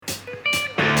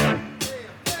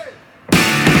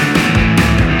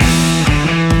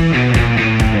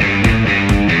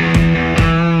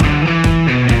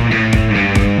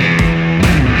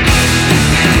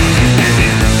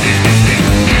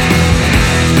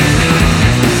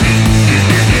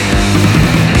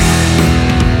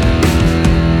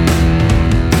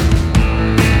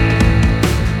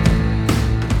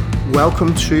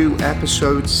Welcome to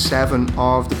episode 7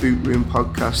 of the Boot Room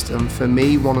podcast, and for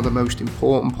me, one of the most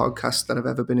important podcasts that I've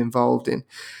ever been involved in.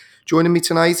 Joining me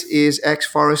tonight is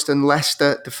ex-Forest and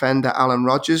Leicester defender Alan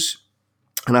Rogers,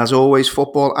 and as always,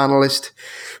 football analyst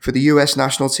for the US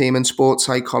national team and sports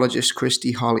psychologist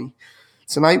Christy Holly.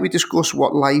 Tonight we discuss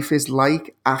what life is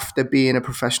like after being a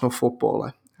professional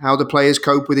footballer, how the players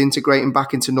cope with integrating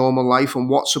back into normal life, and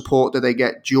what support do they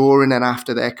get during and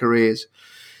after their careers.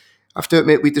 I have to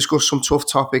admit, we discussed some tough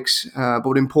topics,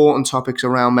 but important topics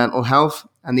around mental health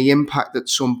and the impact that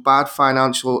some bad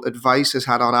financial advice has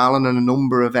had on Alan and a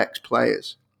number of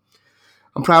ex-players.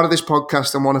 I'm proud of this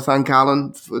podcast and want to thank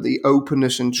Alan for the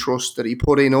openness and trust that he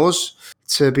put in us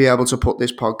to be able to put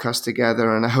this podcast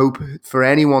together. And I hope for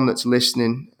anyone that's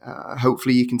listening,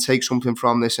 hopefully you can take something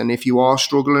from this. And if you are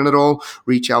struggling at all,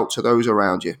 reach out to those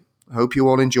around you. I hope you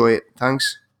all enjoy it.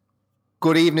 Thanks.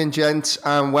 Good evening, gents,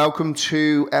 and welcome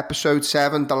to episode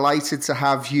 7. Delighted to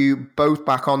have you both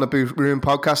back on the Boot Room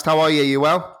podcast. How are you? You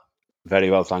well? Very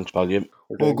well, thanks, William.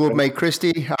 All good, mate.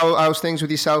 Christy, how's things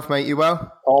with yourself, mate? You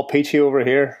well? All peachy over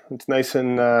here. It's nice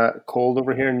and cold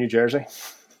over here in New Jersey.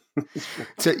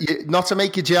 Not to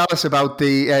make you jealous about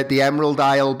the Emerald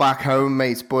Isle back home,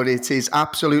 mate, but it is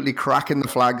absolutely cracking the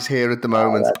flags here at the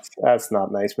moment. That's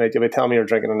not nice, mate. You'll be telling me you're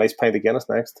drinking a nice pint of Guinness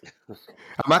next.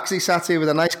 I'm actually sat here with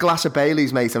a nice glass of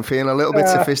Baileys, mate. I'm feeling a little bit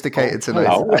sophisticated tonight.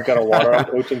 I've got a water I'm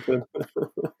coaching soon.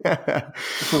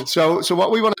 So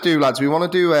what we want to do, lads, we want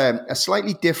to do a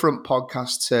slightly different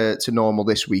podcast to normal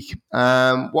this week.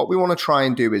 What we want to try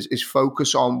and do is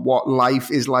focus on what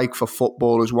life is like for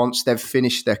footballers once they've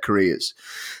finished their careers.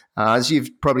 As you've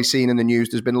probably seen in the news,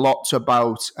 there's been lots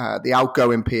about the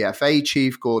outgoing PFA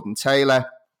chief, Gordon Taylor.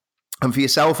 And for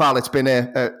yourself, Al, it's been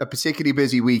a particularly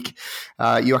busy week.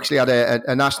 You actually had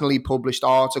a nationally published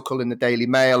article in the Daily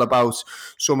Mail about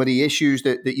some of the issues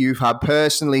that you've had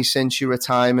personally since your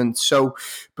retirement. So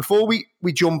before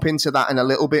we jump into that in a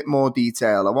little bit more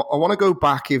detail, I want to go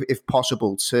back, if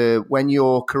possible, to when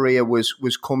your career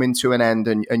was coming to an end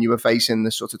and you were facing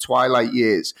the sort of twilight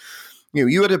years.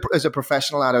 You had, as a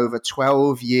professional, had over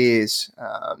 12 years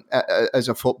as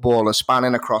a footballer,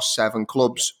 spanning across 7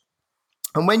 clubs.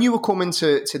 And when you were coming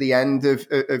to the end of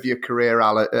your career,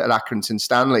 Al, at Accrington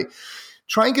Stanley,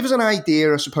 try and give us an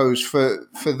idea, I suppose, for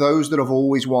those that have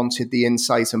always wanted the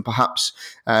insight and perhaps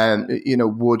would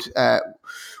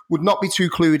not be too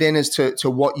clued in as to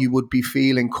what you would be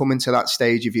feeling coming to that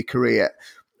stage of your career.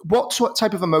 What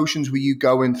type of emotions were you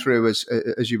going through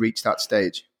as you reached that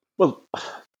stage? Well,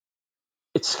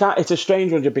 it's a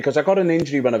strange one because I got an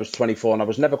injury when I was 24 and I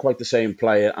was never quite the same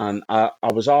player, and I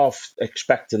was half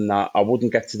expecting that I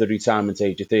wouldn't get to the retirement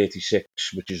age of 36,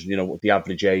 which is the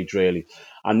average age really.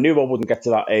 I knew I wouldn't get to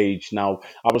that age. Now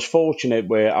I was fortunate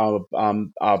where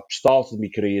I started my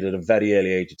career at a very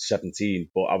early age at 17,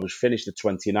 but I was finished at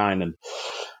 29, and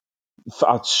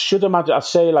I should imagine, I'd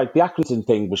say like the Accrington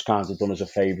thing was kind of done as a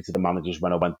favour to the managers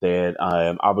when I went there.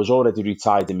 I was already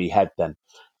retired in my head then.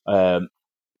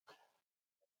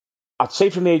 I'd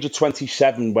say from the age of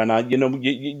 27, when you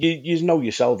know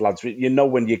yourself, lads,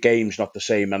 when your game's not the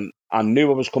same, and I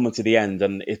knew I was coming to the end,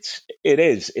 and it's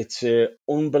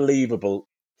unbelievable.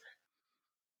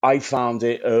 I found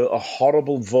it a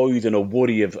horrible void and a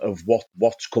worry of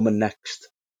what's coming next.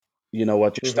 I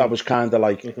was kind of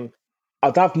like,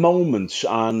 I'd have moments,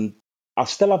 and I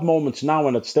still have moments now,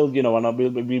 and I'd still,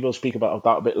 and we will speak about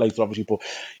that a bit later, obviously, but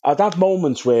I'd have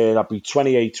moments where I'd be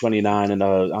 28, 29, and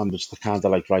I'm just kind of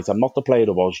like, right, I'm not the player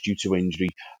I was due to injury.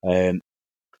 And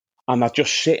I'd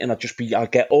just sit and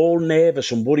I'd get all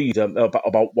nervous and worried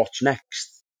about what's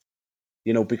next,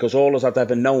 because all I'd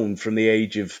ever known from the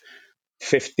age of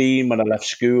 15 when I left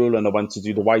school and I went to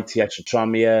do the YTS at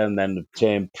Tranmere and then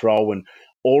turned pro, and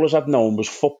all I'd known was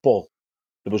football.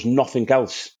 There was nothing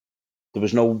else. There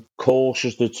was no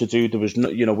courses to do. There was no,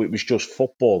 it was just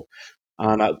football.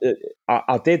 And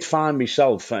I did find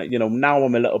myself, now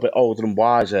I'm a little bit older and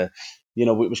wiser,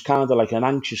 it was kind of like an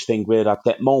anxious thing where I'd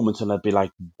get moments and I'd be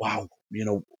like, wow,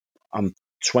 I'm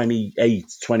 28,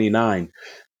 29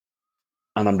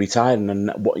 and I'm retiring,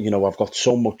 and I've got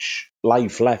so much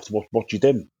life left. What do you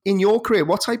do? In your career,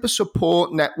 what type of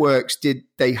support networks did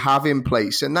they have in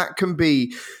place? And that can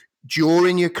be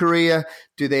during your career.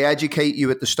 Do they educate you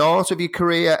at the start of your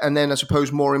career? And then I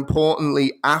suppose more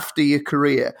importantly, after your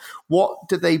career, what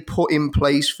do they put in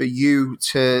place for you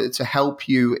to help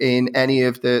you in any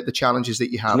of the challenges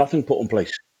that you have? There's nothing put in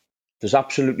place. There's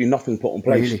absolutely nothing put in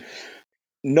place. Really?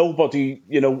 Nobody,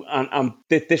 and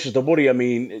this is the worry. I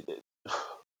mean,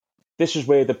 this is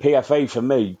where the PFA for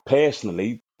me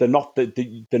personally, they're not there.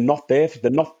 They're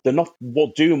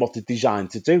not doing what they're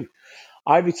designed to do.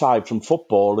 I retired from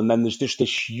football, and then there's just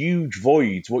this huge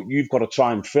void what you've got to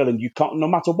try and fill, and you can't. No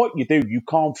matter what you do, you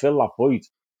can't fill that void.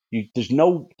 There's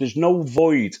no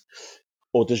void,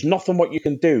 or there's nothing what you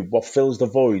can do what fills the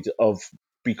void of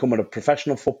becoming a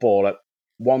professional footballer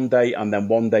one day, and then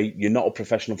one day you're not a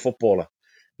professional footballer.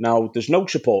 Now, there's no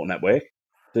support network.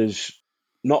 There's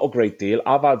not a great deal.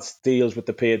 I've had dealings with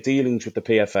the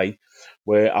PFA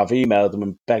where I've emailed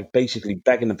them and basically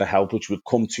begging them for help, which would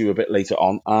come to you a bit later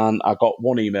on. And I got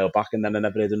one email back, and then I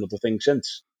never heard another thing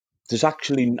since. There's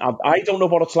actually, I don't know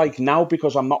what it's like now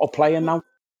because I'm not a player now,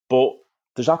 but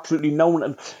there's absolutely no one.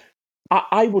 And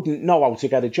I wouldn't know how to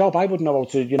get a job. I wouldn't know how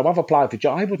to, I've applied for a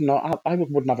job. I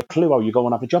wouldn't have a clue how you go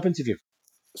and have a job interview.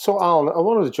 So, Alan, I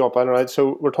wanted to jump in, right?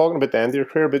 So we're talking about the end of your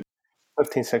career, but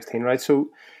 15, 16, right? So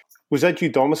was that you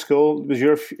done with school? Was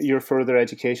your further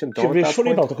education done? It's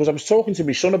funny about it because I was talking to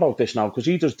my son about this now because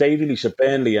he does day release at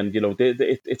Burnley, and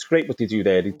it's great what they do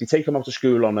there. They take him out of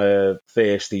school on a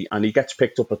Thursday, and he gets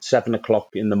picked up at 7:00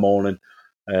 in the morning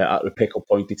at the pickup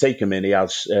point. They take him in. He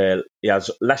has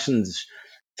lessons,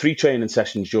 3 training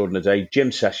sessions during the day,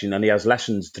 gym session, and he has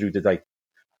lessons through the day,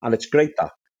 and it's great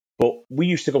that. But we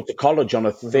used to go to college on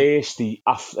a Thursday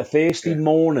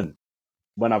morning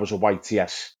when I was a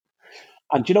YTS.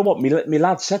 And do you know what? My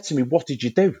lad said to me, "What did you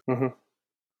do?" Mm-hmm.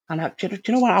 And do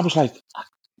you know what? I was like,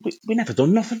 we never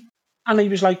done nothing. And he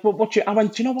was like, well, I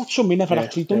went, do you know what, son? We never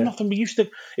actually done nothing. We used to,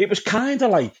 it was kind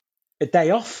of like a day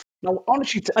off. Now,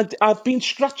 honestly, I've been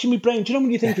scratching my brain. Do you know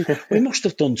when you think, we must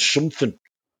have done something?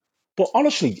 But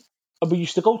honestly, we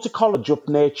used to go to college up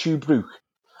near Tuebrook,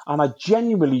 and I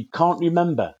genuinely can't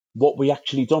remember what we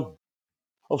actually done.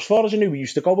 As far as I knew, we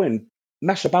used to go in,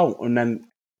 mess about, and then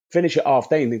finish at half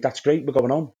day and think, that's great, we're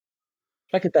going home.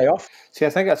 It's like a day off. See, I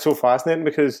think that's so fascinating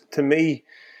because to me,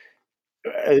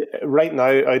 right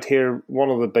now out here, one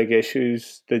of the big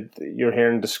issues that you're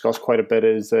hearing discussed quite a bit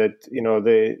is that,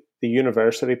 the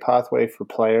university pathway for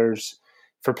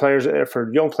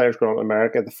young players growing up in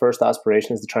America, the first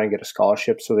aspiration is to try and get a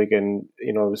scholarship so they can,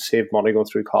 save money going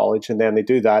through college. And then they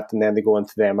do that, and then they go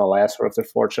into the MLS, or if they're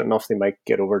fortunate enough, they might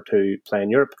get over to play in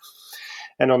Europe.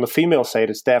 And on the female side,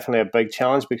 it's definitely a big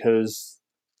challenge because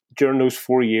during those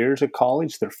 4 years at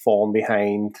college, they're falling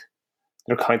behind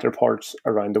their counterparts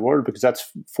around the world because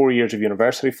that's 4 years of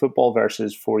university football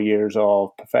versus 4 years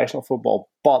of professional football.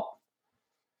 But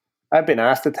I've been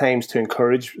asked at times to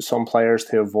encourage some players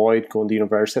to avoid going to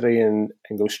university and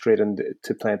go straight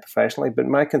into playing professionally. But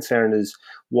my concern is,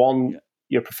 one,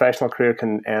 your professional career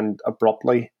can end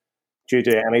abruptly due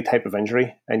to any type of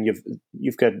injury, and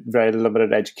you've got very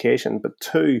limited education. But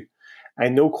two, I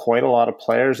know quite a lot of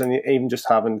players, and even just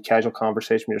having casual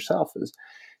conversation with yourself, is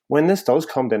when this does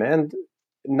come to an end,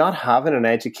 not having an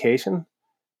education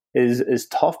is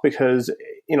tough because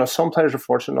some players are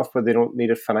fortunate enough where they don't need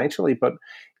it financially, but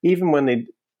even when they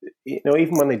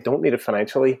don't need it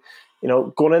financially,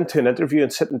 going into an interview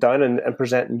and sitting down and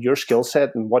presenting your skill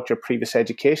set and what your previous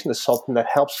education is something that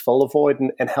helps fill a void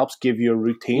and helps give you a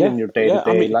routine in your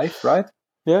day-to-day life, right?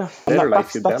 Yeah,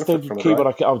 that's the key.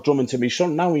 What I've drum into my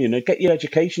son now. Get your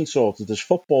education sorted. There's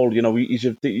football.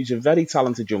 He's a very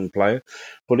talented young player,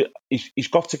 but he's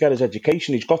got to get his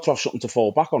education. He's got to have something to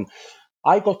fall back on.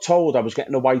 I got told I was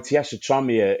getting a YTS at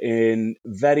Tranmere in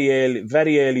very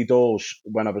early doors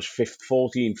when I was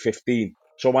 14, 15.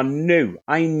 So I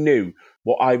knew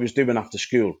what I was doing after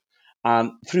school.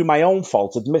 And through my own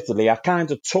fault, admittedly, I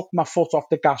kind of took my foot off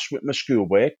the gas with my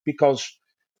schoolwork because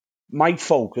my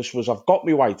focus was I've got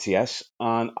my YTS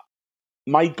and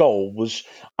my goal was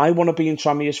I want to be in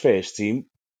Tranmere's first team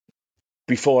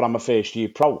before I'm a first year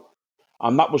pro.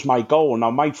 And that was my goal.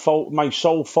 Now, my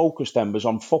sole focus then was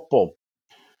on football.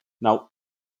 Now,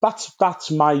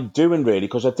 that's my doing really,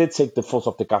 because I did take the foot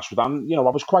off the gas with that. And,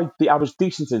 I was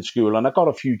decent in school and I got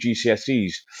a few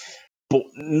GCSEs. But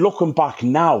looking back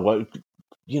now,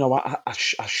 I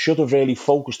should have really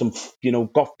focused and,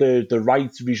 got the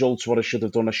right results, what I should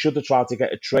have done. I should have tried to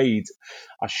get a trade.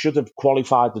 I should have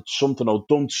qualified at something or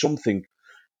done something.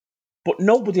 But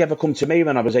nobody ever come to me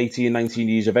when I was 18, 19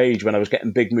 years of age, when I was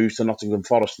getting big moves to Nottingham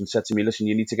Forest and said to me, listen,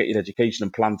 you need to get your education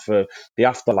and plan for the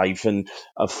afterlife and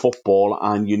of football,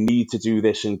 and you need to do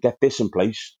this and get this in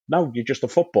place. No, you're just a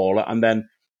footballer. And then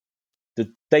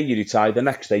the day you retire, the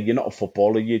next day, you're not a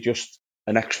footballer, you're just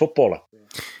an ex-footballer.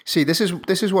 See, this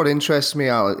is what interests me,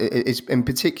 Al. It's in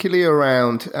particularly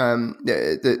around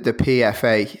the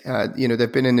PFA.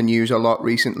 They've been in the news a lot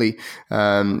recently,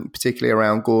 particularly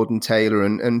around Gordon Taylor,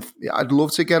 and I'd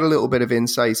love to get a little bit of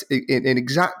insight in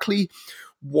exactly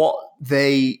what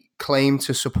they claim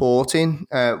to supporting?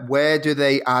 Where do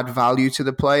they add value to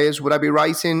the players? Would I be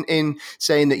right in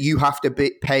saying that you have to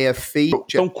pay a fee?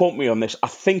 Don't quote me on this. I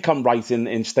think I'm right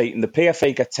in stating the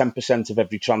PFA get 10% of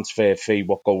every transfer fee,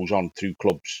 what goes on through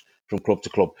clubs, from club to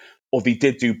club. Or they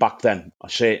did do back then,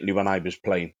 certainly when I was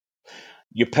playing.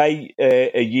 You pay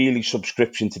a yearly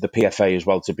subscription to the PFA as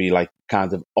well to be like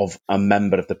kind of a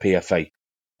member of the PFA.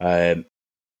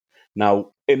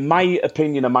 Now, in my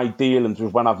opinion and my dealings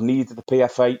with when I've needed the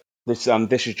PFA, this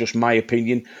is just my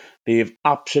opinion, they have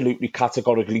absolutely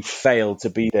categorically failed to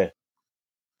be there.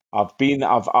 I've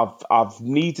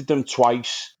needed them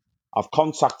twice. I've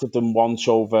contacted them once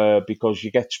over because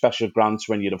you get special grants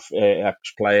when you're an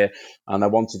ex-player, and I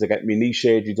wanted to get my knee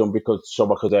surgery done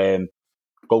so I could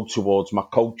go towards my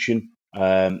coaching.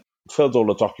 Filled all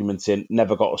the documents in,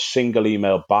 never got a single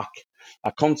email back.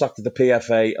 I contacted the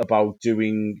PFA about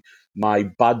doing my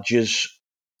badges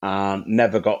and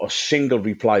never got a single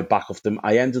reply back of them.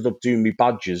 I ended up doing my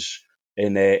badges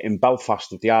in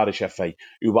Belfast with the Irish FA,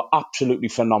 who were absolutely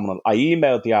phenomenal. I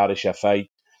emailed the Irish FA,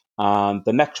 and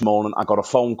the next morning I got a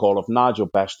phone call of Nigel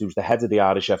Best, who's the head of the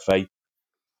Irish FA.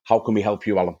 How can we help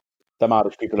you, Alan? Them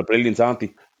Irish people are brilliant, aren't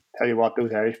they? Tell you what,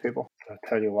 those Irish people, I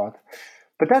tell you what.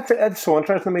 But that's so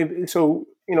interesting. I mean, so,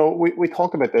 we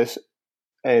talked about this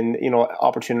and,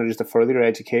 opportunities to further your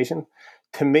education.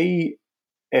 To me,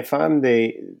 if I'm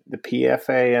the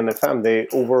PFA and if I'm the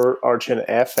overarching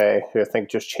FA, who I think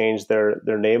just changed their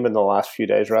name in the last few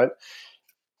days, right?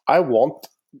 I want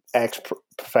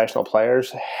ex-professional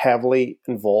players heavily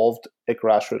involved at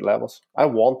grassroots levels. I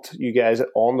want you guys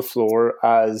on the floor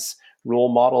as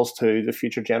role models to the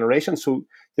future generation. So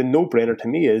the no-brainer to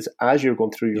me is, as you're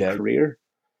going through your career,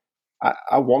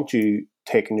 I want you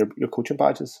taking your coaching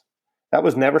badges. That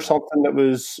was never something that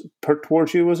was put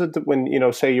towards you, was it? When,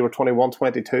 say you were 21,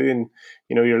 22 and,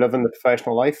 you're living the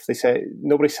professional life,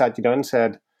 nobody sat you down and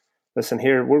said, listen,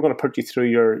 here, we're going to put you through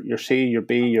your C, your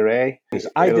B, your A.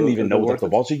 I didn't even know that there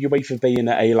was a UEFA B and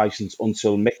an A license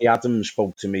until Mickey Adams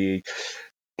spoke to me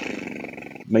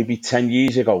maybe 10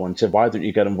 years ago and said, why don't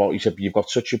you get involved? He said, you've got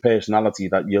such a personality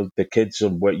that the kids,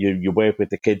 you work with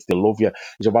the kids, they love you.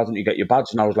 He said, why don't you get your badge?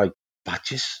 And I was like,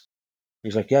 badges?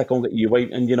 He's like, yeah, go and get your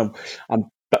weight. And,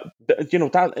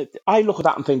 that I look at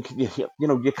that and think,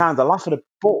 you kind of laugh at it,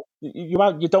 but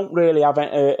you don't really have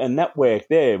a network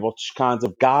there what's kind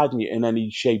of guiding you in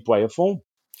any shape, way, or form.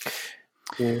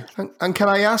 Yeah. And can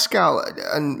I ask, Al,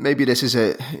 and maybe this is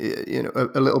a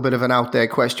little bit of an out there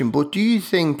question, but do you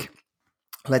think,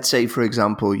 let's say, for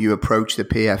example, you approach the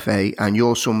PFA and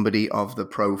you're somebody of the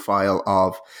profile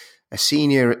of a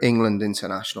senior England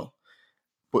international,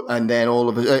 and then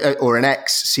or an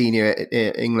ex-senior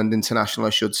England international,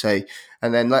 I should say,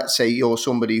 and then let's say you're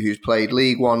somebody who's played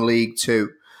League One, League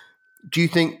Two. Do you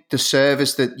think the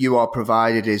service that you are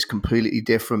provided is completely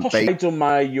different? I've done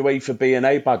my UEFA B and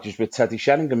A badges with Teddy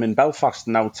Sheringham in Belfast.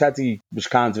 Now, Teddy was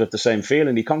kind of at the same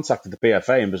feeling. He contacted the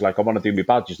PFA and was like, I want to do my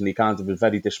badges, and he kind of was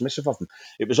very dismissive of them.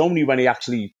 It was only when he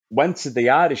actually went to the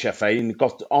Irish FA and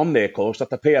got on their course that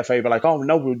the PFA were like, oh,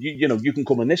 no, you can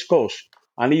come on this course.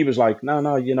 And he was like,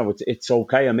 no, it's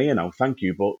okay, I'm here now, thank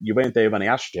you, but you weren't there when I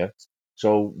asked you,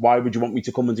 so why would you want me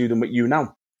to come and do them with you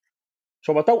now?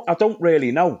 So I don't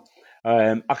really know.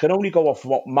 I can only go off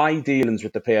what my dealings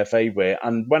with the PFA were,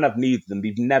 and when I've needed them,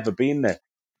 they've never been there.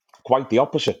 Quite the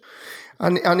opposite.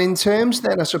 And in terms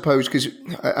then, I suppose, because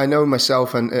I know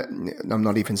myself, and I'm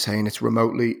not even saying it's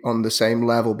remotely on the same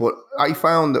level, but I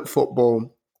found that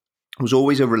football was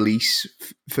always a release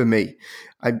for me.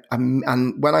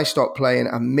 And when I stopped playing,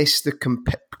 I missed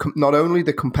not only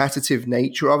the competitive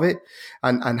nature of it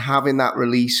and having that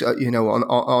release,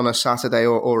 on a Saturday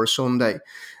or a Sunday.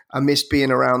 I missed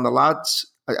being around the lads.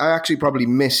 I actually probably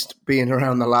missed being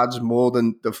around the lads more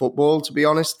than the football, to be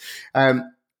honest.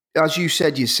 As you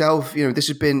said yourself, this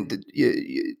has been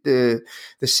the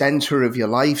center of your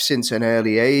life since an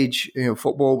early age.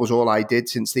 Football was all I did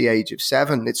since the age of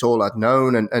 7. It's all I'd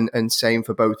known, and same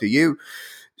for both of you.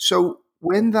 So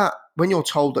when you're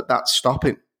told that that's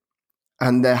stopping,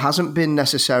 and there hasn't been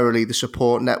necessarily the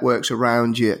support networks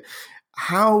around you,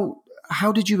 how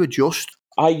did you adjust?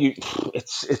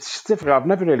 It's difficult. I've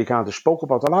never really kind of spoke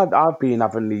about it. I've been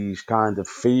having these kind of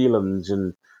feelings,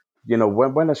 and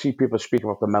when I see people speak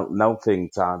about the mental health thing,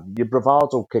 your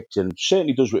bravado kicks in.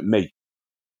 Certainly does with me,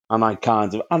 and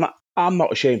I'm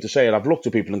not ashamed to say it. I've looked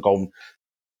at people and gone,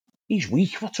 "He's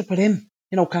weak. What's up with him?"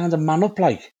 Kind of man up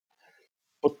like.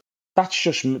 But that's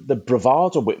just the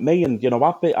bravado with me. And,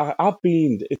 I've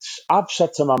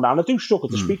said to my man, and I do struggle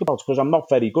to speak about it because I'm not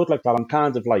very good like that. I'm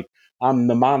kind of like, I'm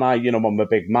the man, I'm a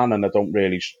big man and I don't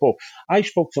really spoke. I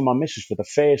spoke to my missus for the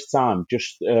first time,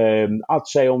 I'd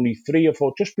say only 3 or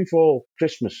 4, just before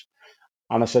Christmas.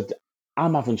 And I said,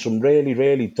 I'm having some really,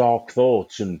 really dark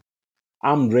thoughts and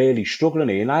I'm really struggling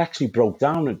here. And I actually broke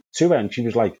down to her and she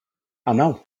was like, I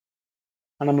know.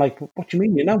 And I'm like, what do you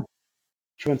mean, you know?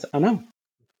 She went, I know.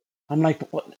 I'm like,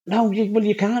 what? No,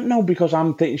 you can't know because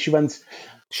I'm thinking. She went,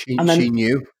 and She then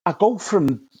knew. I go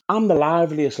from I'm the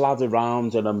liveliest lad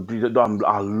around, and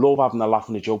I love having a laugh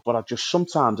and a joke, but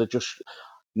sometimes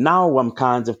now I'm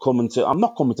kind of I'm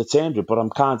not coming to terms with, but I'm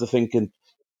kind of thinking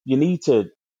you need to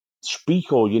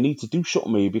speak or you need to do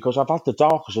something with me because I've had the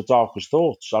darkest of darkest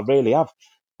thoughts. I really have,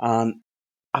 and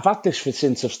I've had this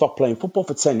since I've stopped playing football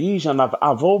for 10 years, and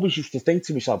I've always used to think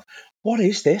to myself, what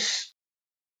is this?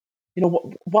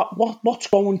 What's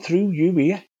going through you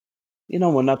here?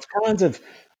 And that's kind of,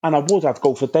 and I'd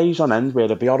go for days on end where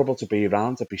it'd be horrible to be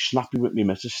around. I'd be snappy with me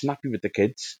missus, snappy with the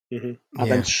kids. Mm-hmm.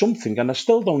 And then something, and I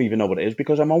still don't even know what it is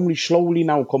because I'm only slowly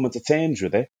now coming to terms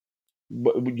with it.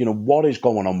 What is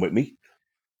going on with me?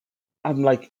 I'm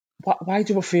like, why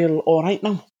do I feel all right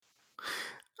now?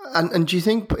 And do you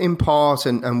think, in part,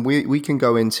 and we can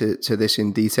go into this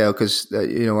in detail because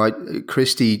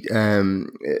Christy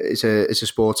is a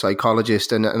sports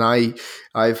psychologist, and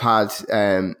I've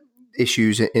had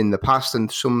issues in the past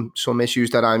and some issues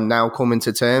that I'm now coming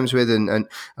to terms with, and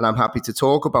I'm happy to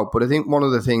talk about. But I think one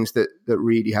of the things that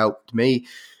really helped me.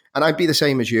 And I'd be the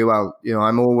same as you, Al.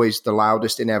 I'm always the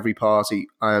loudest in every party.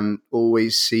 I'm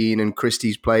always seen, and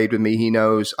Christy's played with me. He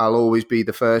knows I'll always be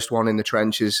the first one in the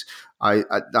trenches. I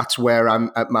that's where I'm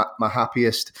at my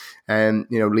happiest. And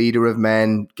leader of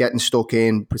men, getting stuck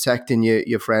in, protecting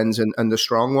your friends, and the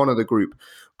strong one of the group.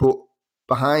 But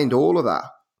behind all of that,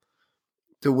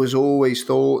 there was always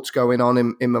thoughts going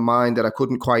on in my mind that I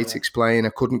couldn't quite explain.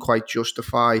 I couldn't quite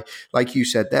justify. Like you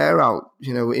said there, Al,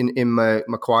 in my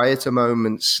quieter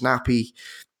moments, snappy,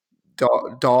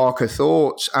 darker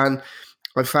thoughts. And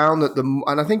I found that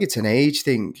and I think it's an age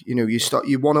thing.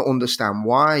 You want to understand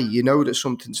why. You know that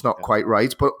something's not quite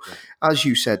right. But as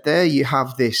you said there, you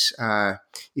have this,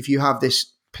 if you have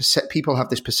this, people have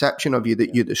this perception of you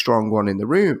that you're the strong one in the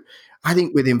room. I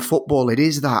think within football, it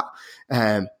is that,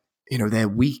 they're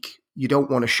weak. You don't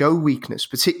want to show weakness,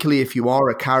 particularly if you are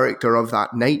a character of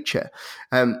that nature.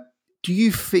 Do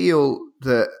you feel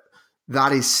that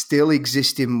is still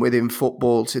existing within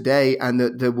football today, and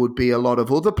that there would be a lot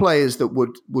of other players that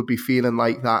would be feeling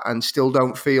like that and still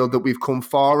don't feel that we've come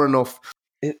far enough?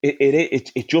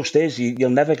 It just is. You'll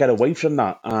never get away from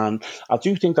that. And I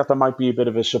do think that there might be a bit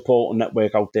of a support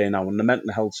network out there now, and the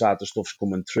mental health side of stuff's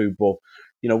coming through. But,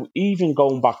 even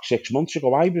going back 6 months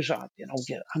ago, I'm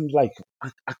like,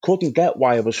 I couldn't get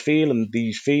why I was feeling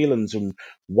these feelings and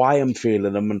why I'm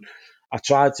feeling them. And I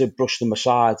tried to brush them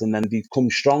aside, and then they'd come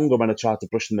stronger when I tried to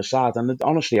brush them aside. And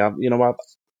honestly,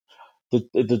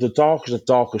 the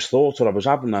darkest thoughts that I was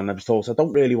having, and I was thought, I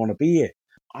don't really want to be here.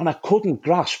 And I couldn't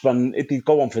grasp, and it'd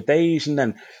go on for days, and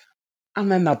then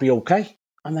I'd be okay.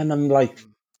 And then I'm like,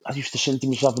 I used to think to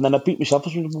myself, and then I beat myself.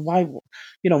 I was like, why?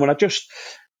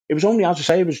 It was only, as I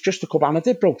say, it was just a couple, and I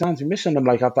did broke down to miss, and I'm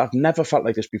like, I've never felt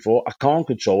like this before. I can't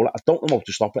control it. I don't know how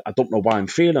to stop it. I don't know why I'm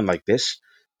feeling like this.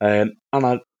 And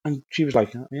she was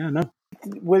like, yeah, no.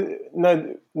 Now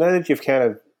that you've kind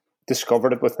of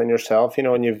discovered it within yourself,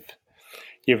 and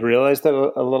you've realised it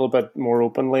a little bit more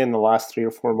openly in the last 3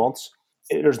 or 4 months.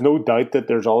 There's no doubt that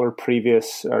there's other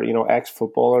previous or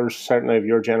ex-footballers, certainly of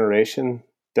your generation,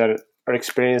 that are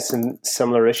experiencing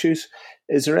similar issues.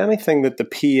 Is there anything that the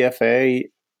PFA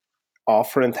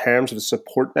offer in terms of a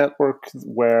support network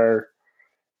where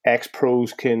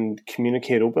ex-pros can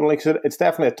communicate openly? Because it's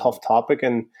definitely a tough topic,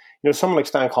 and someone like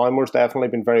Stan Collymore definitely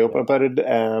been very open about it.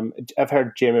 I've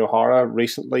heard Jamie O'Hara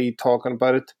recently talking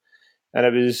about it, and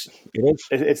it's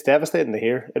devastating to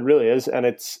hear. It really is, and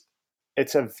it's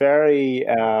a very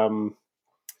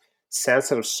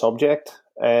sensitive subject,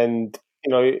 and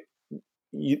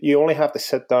you only have to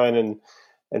sit down and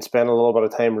spend a little bit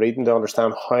of time reading to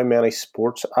understand how many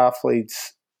sports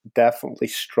athletes definitely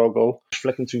struggle.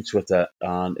 Flicking through Twitter,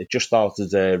 and it just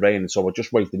started raining, so I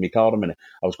just waited in my car a minute.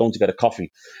 I was going to get a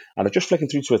coffee, and I just flicking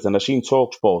through Twitter, and I seen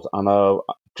TalkSport, and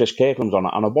Chris Kirkland's on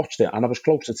it, and I watched it, and I was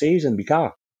close to tears in my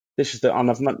car. And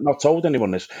I've not told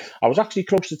anyone this. I was actually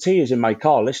close to tears in my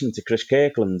car listening to Chris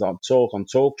Kirkland on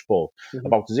TalkSport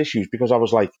about his issues, because I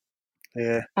was like,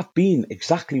 yeah, I've been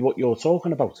exactly what you're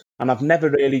talking about. And I've never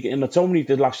really, and it's only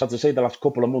the last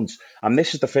couple of months, and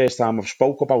this is the first time I've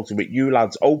spoke about it with you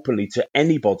lads openly to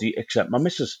anybody except my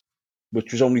missus.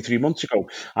 which was only 3 months ago.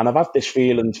 And I've had this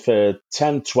feeling for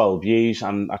 10, 12 years,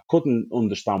 and I couldn't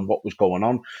understand what was going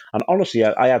on. And honestly,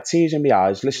 I had tears in my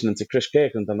eyes listening to Chris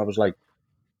Kirkland, and I was like,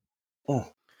 oh.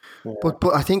 Yeah.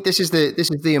 But I think this is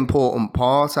the important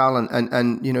part, Alan,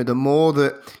 and you know, the more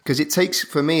that, because it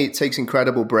takes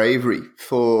incredible bravery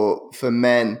for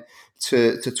men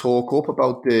to talk up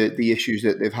about the issues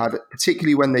that they've had,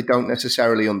 particularly when they don't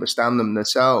necessarily understand them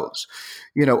themselves,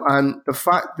 you know. And the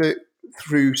fact that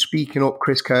through speaking up,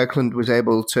 Chris Kirkland was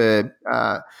able to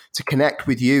connect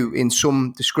with you in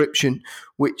some description,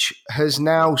 which has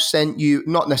now sent you,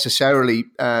 not necessarily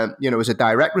as a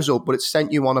direct result, but it's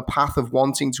sent you on a path of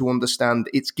wanting to understand.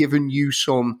 It's given you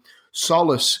some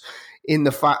solace in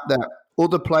the fact that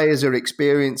other players are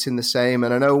experiencing the same.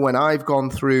 And I know when I've gone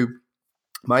through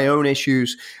my own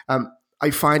issues, I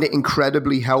find it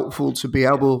incredibly helpful to be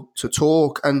able to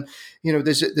talk. And, you know,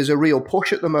 there's a real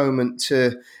push at the moment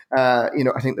to, I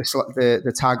think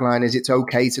the tagline is, it's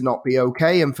okay to not be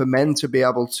okay. And for men to be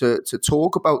able to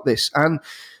talk about this. And,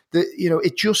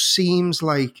 it just seems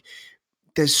like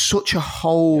there's such a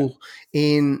hole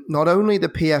in not only the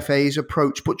PFA's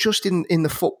approach, but just in the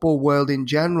football world in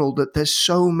general, that there's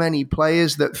so many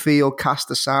players that feel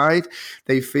cast aside.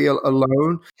 They feel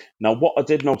alone. Now, what I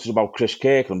did notice about Chris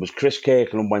Kirkland was Chris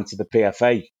Kirkland went to the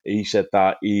PFA. He said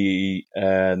that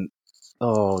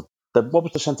what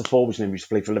was the centre forward's name? He used to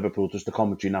play for Liverpool, just the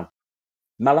commentary now.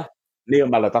 Neil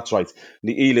Mellor, that's right.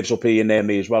 He lives up here near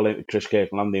me as well, Chris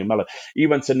Kirkland and Neil Mellor. He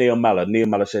went to Neil Mellor. Neil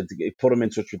Mellor said to put him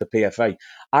in touch with the PFA.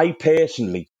 I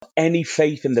personally, any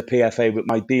faith in the PFA with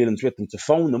my dealings with them, to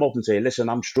phone them up and say, listen,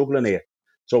 I'm struggling here.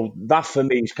 So that for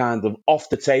me is kind of off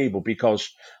the table,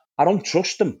 because I don't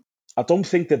trust them. I don't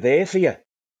think they're there for you.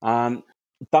 And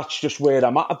that's just where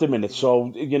I'm at the minute.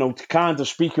 So, to kind of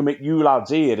speaking with you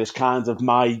lads here is kind of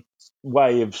my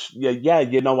way of,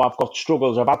 I've got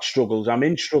struggles, I've had struggles, I'm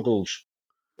in struggles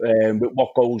with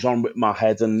what goes on with my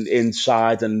head and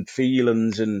inside and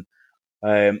feelings, and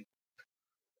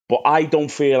but I don't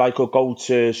feel I could go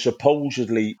to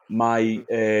supposedly my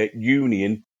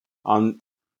union and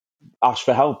ask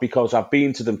for help, because I've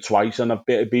been to them twice, and I've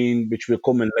been, which will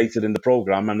come in later in the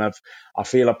programme, and I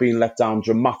feel I've been let down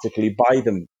dramatically by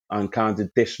them and kind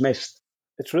of dismissed.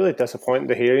 It's really disappointing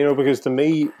to hear, because to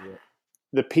me,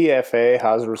 the PFA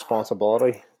has a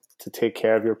responsibility to take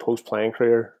care of your post-playing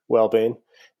career well-being,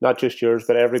 not just yours,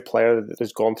 but every player that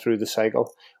has gone through the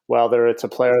cycle, whether it's a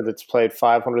player that's played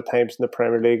 500 times in the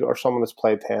Premier League or someone that's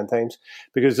played 10 times.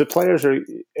 Because the players are,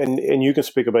 and you can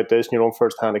speak about this in your own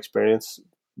first-hand experience.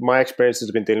 My experience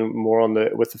has been dealing more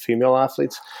with the female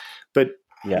athletes, but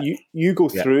you go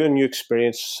through and you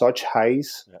experience such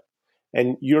highs. Yeah.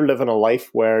 And you're living a life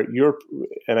where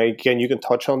and again, you can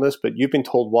touch on this, but you've been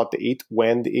told what to eat,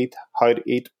 when to eat, how to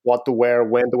eat, what to wear,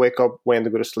 when to wake up, when to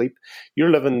go to sleep. You're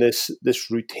living this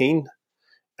routine.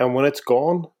 And when it's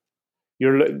gone,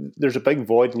 there's a big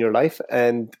void in your life.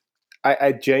 And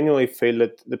I genuinely feel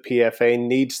that the PFA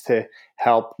needs to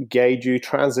help guide you,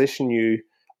 transition you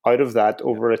out of that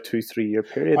over a 2-3 year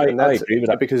period. I agree with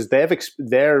that, because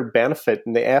their benefit,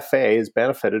 and the FA has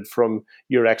benefited from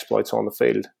your exploits on the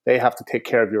field. They have to take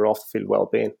care of your off the field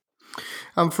well-being.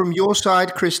 And from your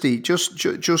side, Christy, just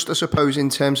I suppose in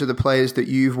terms of the players that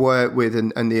you've worked with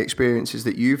and the experiences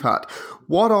that you've had,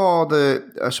 what are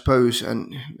I suppose,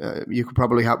 and we could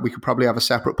probably have a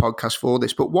separate podcast for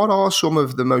this, but what are some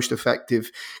of the most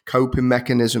effective coping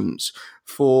mechanisms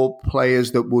for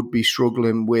players that would be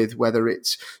struggling with, whether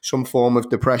it's some form of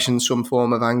depression, some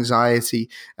form of anxiety?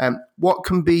 What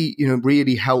can be,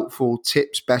 really helpful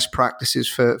tips, best practices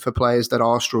for players that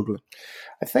are struggling?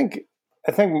 I think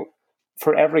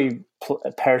for every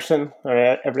person or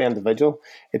every individual,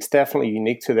 it's definitely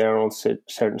unique to their own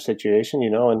certain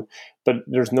situation, but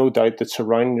there's no doubt that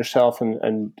surrounding yourself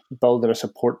and building a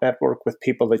support network with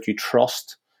people that you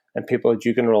trust and people that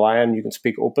you can rely on, you can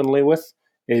speak openly with,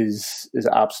 is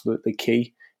absolutely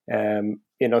key.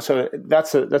 So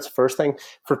that's the first thing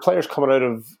for players coming out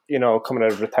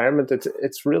of retirement.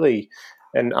 It's really,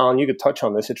 and Alan, you could touch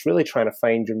on this. It's really trying to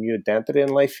find your new identity in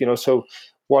life. So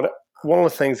one of the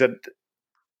things that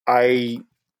I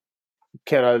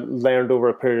kind of learned over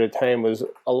a period of time was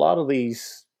a lot of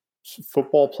these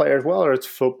football players, whether it's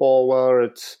football, whether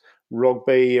it's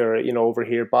rugby, or over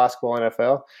here basketball,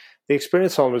 NFL, they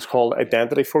experience something that's called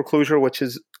identity foreclosure, which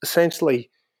is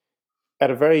essentially at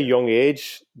a very young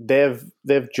age they've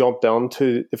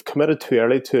committed too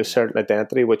early to a certain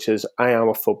identity, which is, I am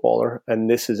a footballer and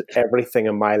this is everything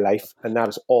in my life and that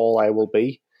is all I will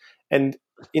be. And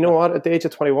you know what? At the age of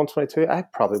 21, 22, I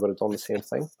probably would have done the same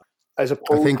thing. As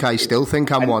opposed, I think I still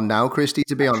think I'm one now, Christy,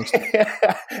 to be honest.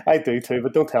 I do too,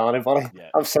 but don't tell anybody. Yeah.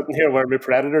 I'm sitting here wearing my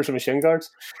Predators and my shin guards.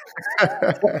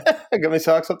 I got my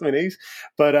socks up to my knees.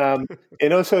 But,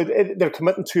 so they're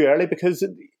committing too early because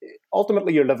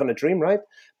ultimately you're living a dream, right?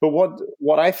 But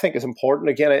what I think is important,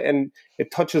 again, and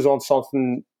it touches on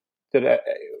something that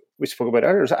we spoke about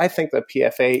earlier, is I think that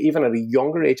PFA, even at a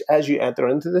younger age, as you enter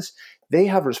into this, they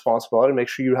have responsibility to make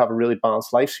sure you have a really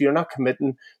balanced life. So you're not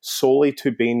committing solely to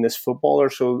being this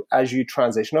footballer. So as you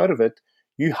transition out of it,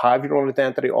 you have your own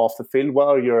identity off the field,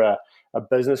 whether you're a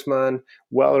businessman,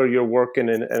 whether you're working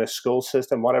in a school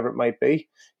system, whatever it might be.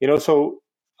 So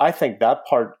I think that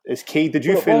part is key. Did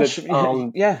you feel it?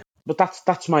 Yeah. But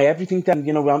that's my everything then.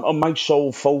 My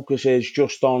sole focus is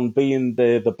just on being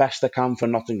the best I can for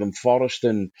Nottingham Forest,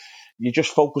 and you're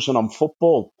just focusing on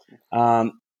football.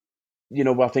 I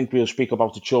think we'll speak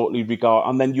about it shortly.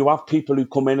 And then you have people who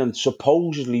come in and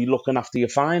supposedly looking after your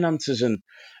finances and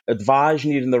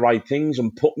advising you in the right things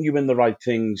and putting you in the right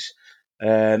things.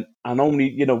 And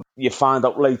only, you find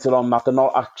out later on that they're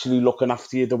not actually looking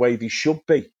after you the way they should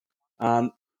be. And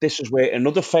this is where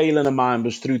another failing of mine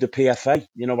was through the PFA.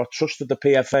 I trusted the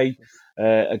PFA,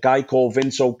 a guy called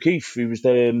Vince O'Keefe, who was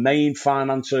the main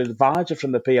financial advisor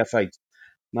from the PFA.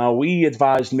 Now, he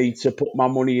advised me to put my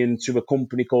money into a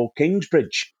company called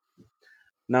Kingsbridge.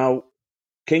 Now,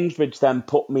 Kingsbridge then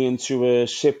put me into a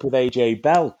SIP with AJ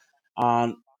Bell.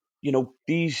 And,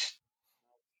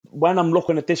 when I'm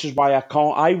looking at this is why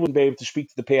I wouldn't be able to speak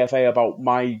to the PFA about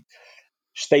my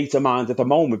state of mind at the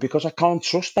moment, because I can't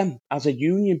trust them as a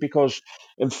union, because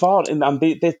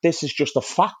this is just a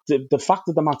fact. The fact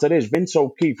of the matter is Vince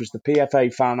O'Keefe, who's the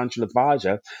PFA financial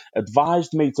advisor,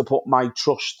 advised me to put my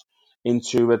trust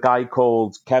into a guy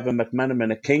called Kevin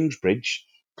McMenamin at Kingsbridge.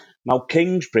 Now,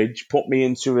 Kingsbridge put me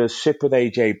into a SIP with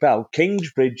AJ Bell.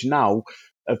 Kingsbridge now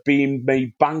have been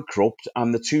made bankrupt,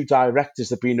 and the two directors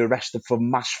have been arrested for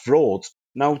mass fraud.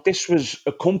 Now, this was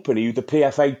a company who the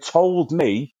PFA told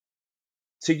me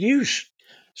to use.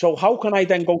 So how can I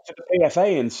then go to the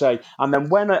PFA and say, and then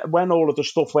when all of the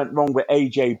stuff went wrong with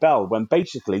AJ Bell, when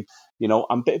basically,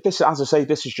 and this, as I say,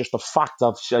 this is just a fact.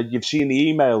 You've seen the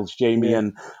emails, Jamie,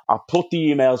 and I put the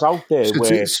emails out there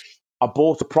where I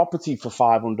bought a property for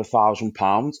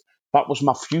 £500,000. That was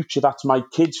my future. That's my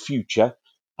kid's future.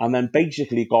 And then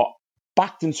basically got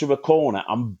backed into a corner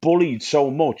and bullied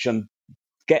so much and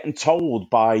getting told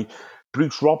by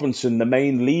Bruce Robinson, the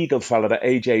main legal fella at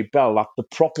AJ Bell, that the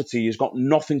property has got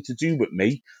nothing to do with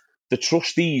me. The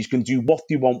trustees can do what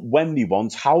they want, when they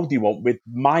want, how they want with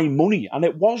my money. And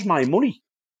it was my money.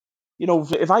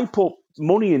 If I put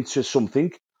money into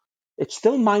something, it's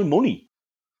still my money.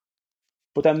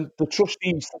 But then the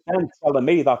trustees are then telling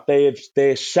me that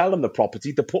they're selling the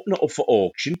property, they're putting it up for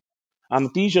auction. And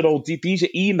these are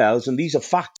emails and these are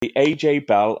facts. The AJ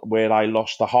Bell, where I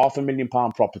lost a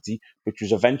 £500,000 property, which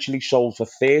was eventually sold for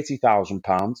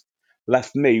 £30,000,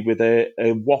 left me with a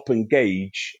whopping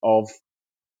gauge of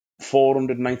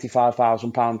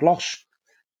 £495,000 loss.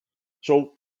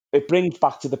 So it brings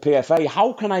back to the PFA.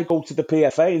 How can I go to the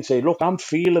PFA and say, look, I'm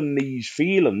feeling these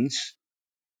feelings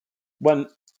when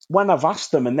I've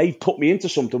asked them and they put me into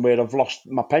something where I've lost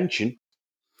my pension?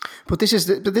 But this is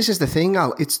the thing,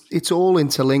 Al. It's all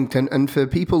interlinked, and for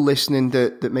people listening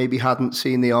that maybe hadn't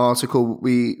seen the article,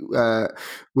 we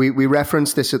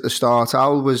referenced this at the start.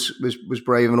 Al was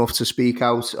brave enough to speak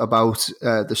out about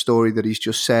the story that he's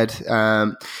just said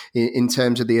in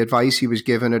terms of the advice he was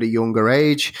given at a younger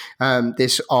age.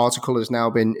 This article has now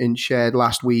been shared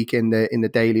last week in the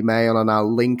Daily Mail, and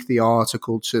I'll link the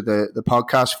article to the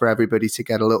podcast for everybody to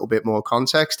get a little bit more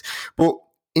context. But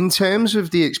in terms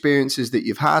of the experiences that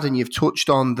you've had, and you've touched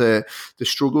on the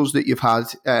struggles that you've had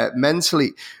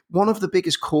mentally, one of the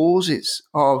biggest causes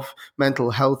of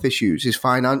mental health issues is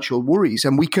financial worries,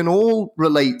 and we can all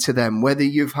relate to them. Whether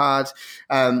you've had,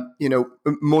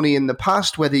 money in the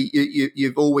past, whether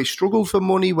you've always struggled for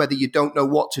money, whether you don't know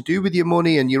what to do with your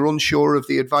money and you're unsure of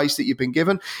the advice that you've been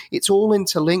given, it's all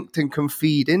interlinked and can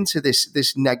feed into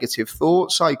this negative thought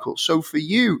cycle. So for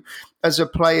you, as a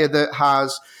player that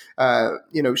has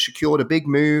secured a big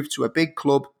move to a big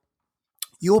club,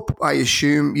 I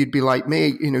assume you'd be like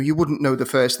me, you wouldn't know the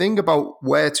first thing about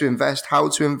where to invest, how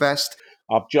to invest.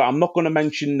 I'm not going to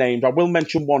mention names. I will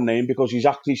mention one name because he's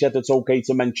actually said it's okay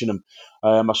to mention him.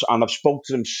 And I've spoken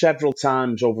to him several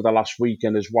times over the last week,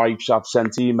 and his wives have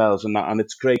sent emails and that, and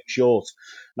it's Craig Short.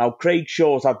 Now, Craig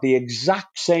Short had the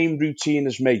exact same routine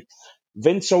as me.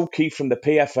 Vince O'Keefe from the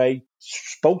PFA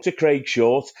spoke to Craig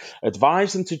Short,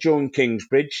 advised him to join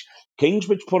Kingsbridge.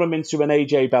 Kingsbridge put him into an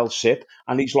AJ Bell SIP,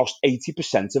 and he's lost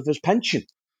 80% of his pension.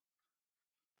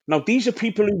 Now, these are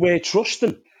people who we're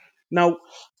trusting. Now,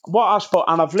 what I spoke,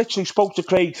 and I've literally spoke to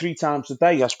Craig 3 times a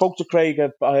day. I spoke to Craig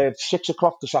at 6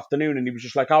 o'clock this afternoon, and he was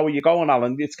just like, "How are you going,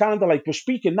 Alan?" It's kind of like we're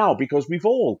speaking now because we've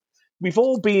all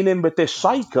been in with this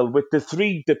cycle with the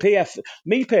PF.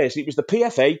 Me personally, it was the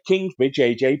PFA, Kingsbridge,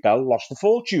 AJ Bell lost a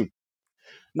fortune.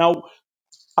 Now,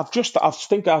 I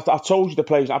think I told you the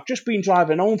players. I've just been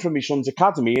driving home from my son's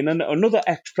academy, and another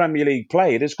ex-Premier League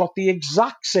player has got the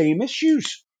exact same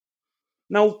issues.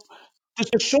 Now,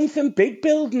 there's something big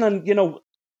building, and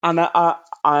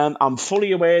and I'm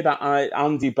fully aware that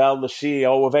Andy Bell, the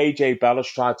CEO of AJ Bell, has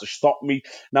tried to stop me.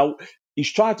 Now,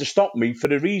 he's tried to stop me for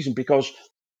the reason because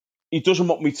he doesn't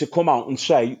want me to come out and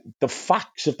say the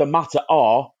facts of the matter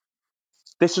are.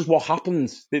 This is what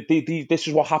happened. This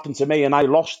is what happened to me, and I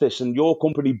lost this. And your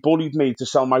company bullied me to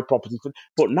sell my property.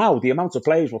 But now the amount of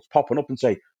players what's popping up and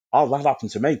say, "Oh, that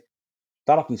happened to me.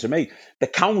 That happened to me." The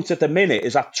count at the minute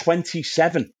is at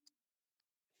 27.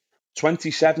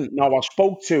 27. Now, I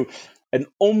spoke to an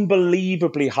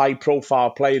unbelievably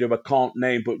high-profile player who I can't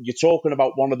name, but you're talking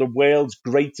about one of the world's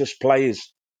greatest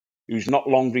players who's not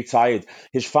long retired.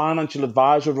 His financial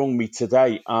advisor rung me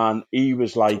today, and he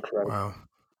was like, Wow.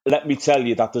 let me tell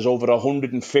you that there's over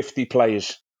 150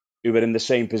 players who are in the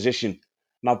same position.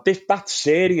 Now, that's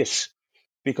serious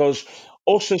because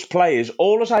us as players,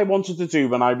 all as I wanted to do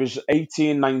when I was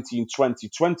 18, 19, 20,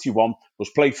 21 was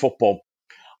play football.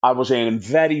 I was earning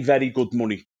very, very good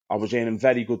money. I was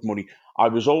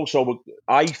also,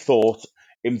 I thought,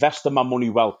 investing my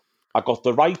money well. I got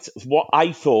what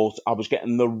I thought I was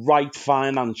getting the right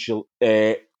financial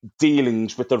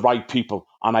dealings with the right people.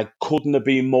 And I couldn't have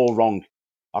been more wrong.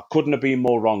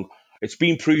 It's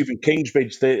been proven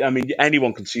Kingsbridge,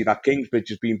 anyone can see that Kingsbridge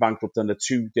has been bankrupt and the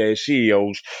two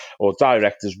CEOs or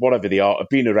directors, whatever they are, have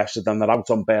been arrested and they're out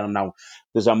on bail now.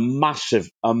 There's a massive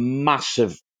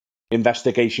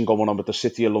investigation going on with the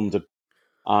City of London.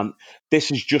 And this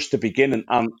is just the beginning.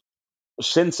 And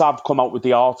since I've come out with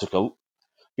the article,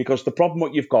 because the problem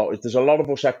what you've got is there's a lot of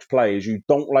us ex-players who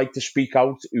don't like to speak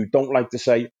out, who don't like to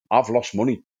say, I've lost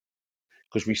money.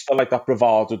 Because we still like that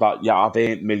bravado that, yeah, I've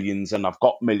earned millions and I've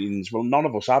got millions. Well, none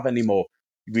of us have anymore.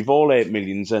 We've all earned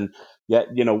millions and, yeah,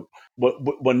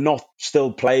 we're not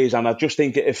still players. And I just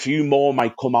think a few more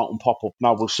might come out and pop up.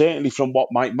 Now, well, certainly from what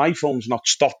my phone's not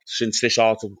stopped since this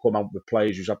article come out with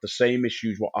players who's had the same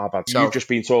issues what I've had. You've just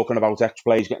been talking about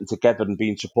ex-players getting together and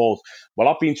being support. Well,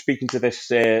 I've been speaking to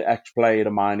this ex-player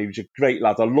of mine. He was a great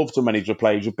lad. I loved him when he was a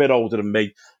player. He was a bit older than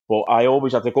me. But I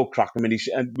always had a good crack.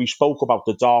 And we spoke about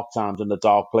the dark times and the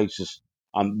dark places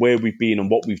and where we've been and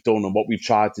what we've done and what we've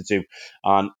tried to do.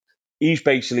 And he's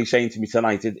basically saying to me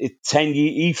tonight,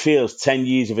 he feels 10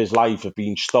 years of his life have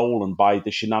been stolen by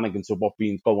the shenanigans of what's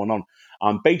been going on.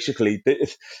 And basically,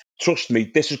 trust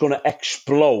me, this is going to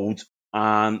explode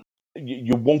and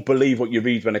you won't believe what you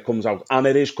read when it comes out. And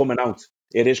it is coming out.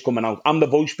 I'm the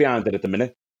voice behind it at the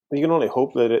minute. You can only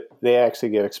hope that they actually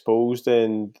get exposed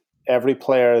and every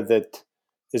player that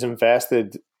is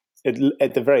invested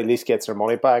at the very least gets their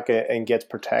money back and gets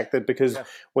protected because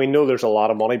we know there's a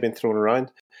lot of money being thrown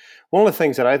around. One of the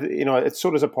things that it's so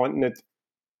disappointing that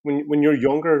when you're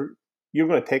younger, you're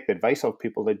going to take the advice of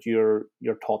people that you're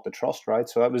taught to trust, right?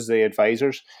 So that was the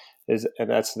advisors, and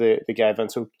that's the guy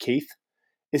Vince O'Keefe.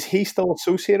 Is he still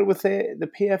associated with the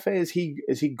PFA?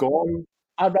 Is he gone?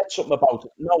 I read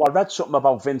something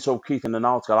about Vince O'Keefe in an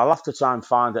article. I'll have to try and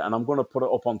find it, and I'm going to put it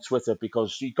up on Twitter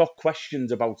because he got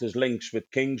questions about his links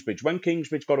with Kingsbridge. When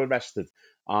Kingsbridge got arrested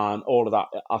and all of that,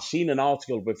 I seen an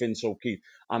article with Vince O'Keefe,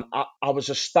 and I was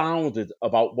astounded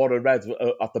about what I read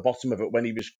at the bottom of it when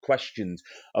he was questioned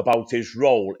about his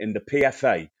role in the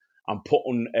PFA and put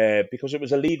on because it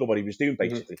was illegal what he was doing,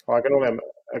 basically. Well,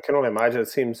 I can only imagine. It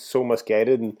seems so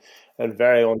misguided and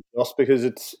very unjust because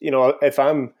it's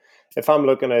if I'm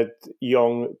looking at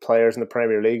young players in the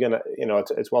Premier League and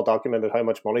it's well documented how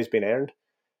much money's been earned.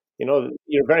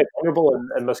 You're very vulnerable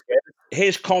and misguided.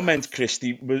 His comment,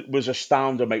 Christy, was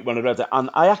astounding, mate, when I read it. And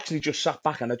I actually just sat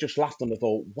back and I just laughed and I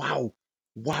thought, wow.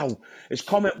 His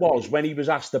comment was when he was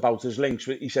asked about his links,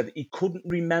 he said he couldn't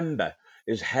remember.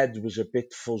 His head was a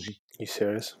bit fuzzy. Are you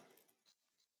serious?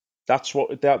 That's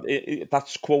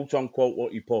that's quote unquote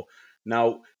what he put.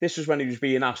 Now, this is when he was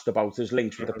being asked about his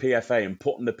links with the PFA and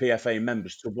putting the PFA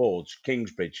members towards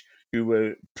Kingsbridge, who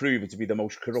were proven to be the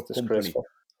most corrupt company.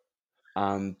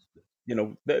 And,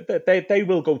 they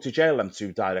will go to jail, them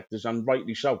two directors, and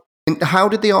rightly so. And how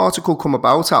did the article come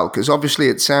about, Al? Because obviously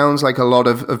it sounds like a lot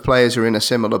of players are in a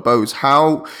similar boat.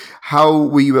 How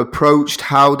were you approached?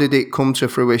 How did it come to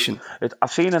fruition?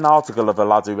 I've seen an article of a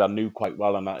lad who I knew quite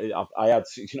well, and I had,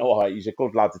 he's a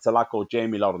good lad. It's a lad called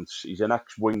Jamie Lawrence. He's an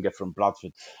ex-winger from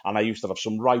Bradford, and I used to have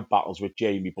some right battles with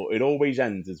Jamie, but it always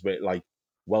ends with like,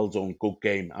 well done, good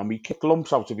game. And we kick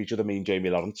lumps out of each other, me and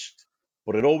Jamie Lawrence.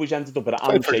 But it always ended up at a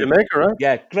Played for handshake. Jamaica, right?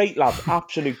 Yeah, great lad,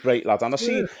 absolute great lad. And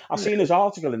Yeah. I seen his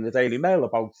article in the Daily Mail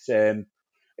about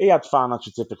he had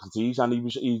financial difficulties, and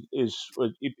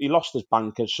he lost his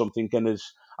bank or something, and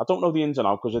I don't know the ins and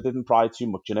outs because I didn't pry too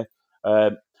much in it.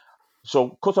 Um,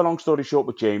 so, cut a long story short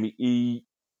with Jamie, he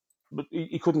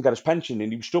couldn't get his pension,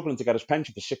 and he was struggling to get his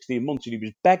pension for 16 months, and he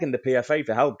was begging the PFA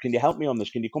for help. Can you help me on this?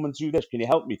 Can you come and do this? Can you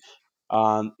help me?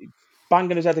 And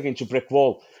banging his head against a brick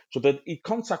wall. So that he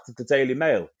contacted the Daily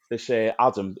Mail, this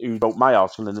Adam, who wrote my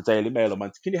article in the Daily Mail, and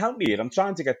went, can you help me here? I'm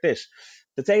trying to get this.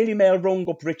 The Daily Mail rung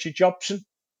up Richard Jobson,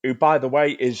 who, by the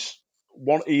way, he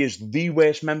is the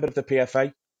worst member of the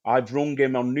PFA. I've rung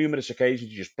him on numerous occasions.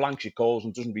 He just blanks your calls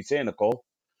and doesn't return a call.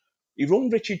 He rung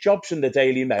Richard Jobson, the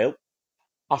Daily Mail,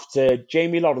 after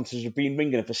Jamie Lawrence has been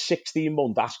ringing him for 16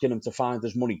 months asking him to find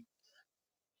his money.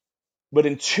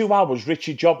 Within 2 hours,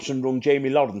 Richard Jobson rung Jamie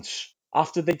Lawrence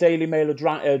after the Daily Mail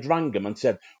had rang him and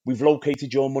said, we've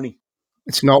located your money.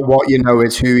 It's not what you know,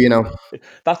 it's who you know.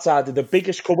 That's either the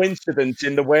biggest coincidence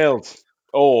in the world,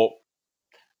 or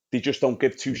they just don't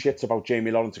give two shits about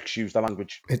Jamie Lawrence, excuse the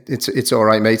language. It's all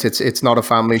right, mate. It's not a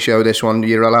family show. This one,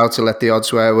 you're allowed to let the odd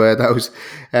swear word out.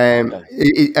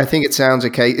 I think it sounds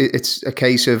it's a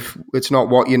case of it's not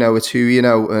what you know, it's who you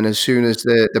know. And as soon as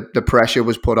the pressure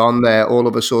was put on there, all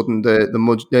of a sudden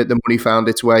the money found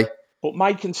its way. But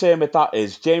my concern with that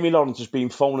is Jamie Lawrence has been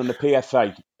phoning the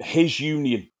PFA, his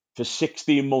union, for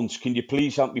 16 months. Can you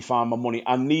please help me find my money?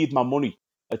 I need my money.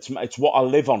 It's what I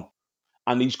live on.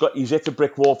 And he's hit a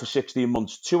brick wall for 16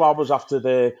 months. 2 hours after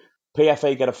the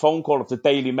PFA get a phone call of the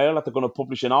Daily Mail that they're going to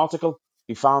publish an article,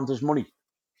 he found his money.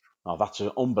 Oh, that's an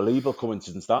unbelievable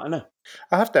coincidence, that, isn't it?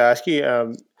 I have to ask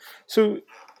you. So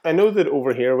I know that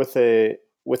over here with the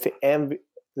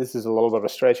this is a little bit of a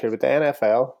stretch here, but the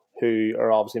NFL, who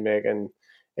are obviously making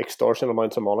extortionate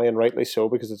amounts of money, and rightly so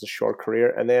because it's a short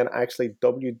career, and then actually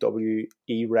WWE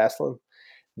wrestling,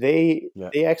 they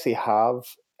actually have,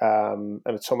 and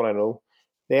it's someone I know,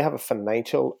 they have a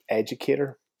financial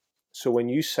educator. So when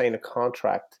you sign a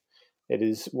contract, it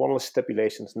is one of the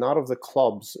stipulations, not of the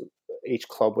clubs, each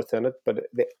club within it, but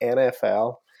the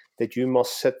NFL, that you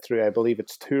must sit through, I believe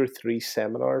it's 2 or 3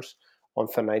 seminars on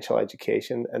financial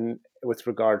education and with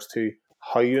regards to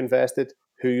how you invested,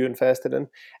 who you invested in,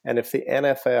 and if the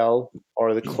NFL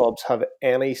or the clubs have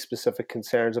any specific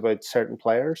concerns about certain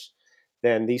players,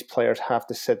 then these players have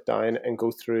to sit down and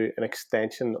go through an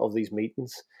extension of these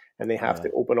meetings, and they have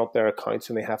to open up their accounts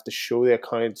and they have to show the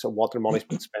accounts of what their money's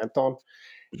been spent on.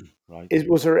 Right.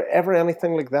 Was there ever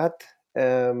anything like that?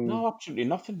 No, absolutely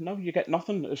nothing. No, you get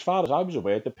nothing. As far as I was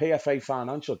aware, the PFA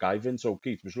financial guy, Vince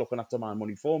O'Keefe, was looking after my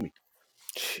money for me.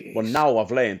 Jeez. Well, now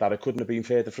I've learned that it couldn't have been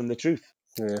further from the truth.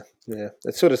 Yeah.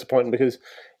 It's so disappointing because,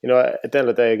 at the end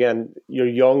of the day, again, you're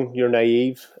young, you're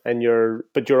naive, and you're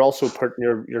also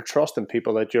putting your trust in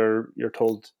people that you're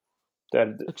told that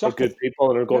are good people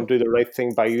and are going to do the right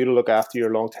thing by you to look after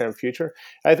your long-term future.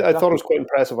 I thought it was quite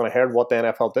impressive when I heard what the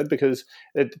NFL did, because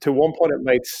to one point it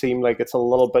might seem like it's a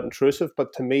little bit intrusive,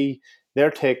 but to me,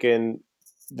 they're taking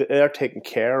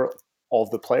care of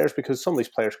the players, because some of these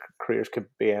players' careers could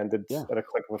be ended at a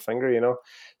click of a finger,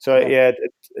 So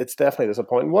it's definitely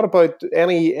disappointing. What about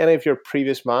any of your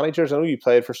previous managers? I know you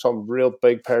played for some real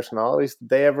big personalities. Did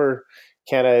they ever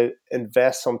kind of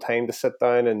invest some time to sit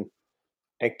down and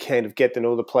kind of get to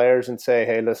know the players and say,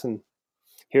 hey, listen,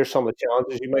 here's some of the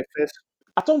challenges you might face?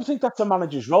 I don't think that's a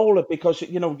manager's role, because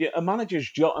a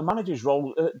manager's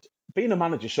role, being a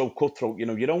manager is so cutthroat.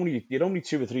 You're only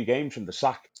 2 or 3 games from the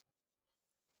sack.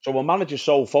 So a manager's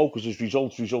sole focus is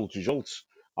results.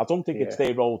 I don't think it's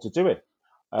their role to do it.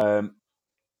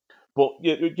 But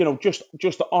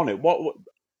just on it,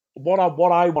 what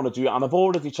I want to do, and I've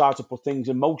already tried to put things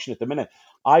in motion at the minute.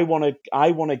 I want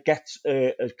to get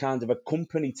a kind of a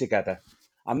company together,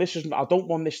 and I don't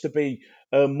want this to be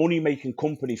a money making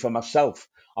company for myself.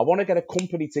 I want to get a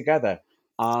company together,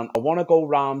 and I want to go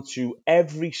round to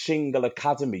every single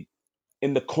academy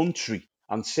in the country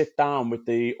and sit down with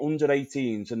the under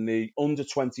 18s and the under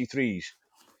 23s,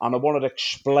 and I want to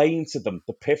explain to them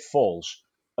the pitfalls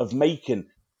of making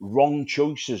wrong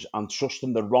choices and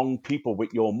trusting the wrong people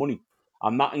with your money.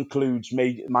 And that includes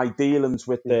my dealings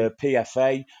with the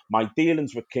PFA, my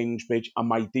dealings with Kingsbridge, and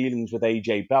my dealings with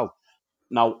AJ Bell.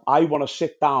 Now, I want to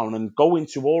sit down and go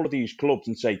into all of these clubs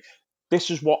and say,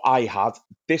 this is what I had,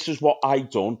 this is what I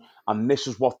done, and this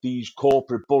is what these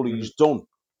corporate bullies done.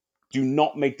 Do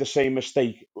not make the same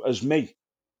mistake as me.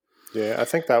 Yeah, I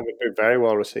think that would be very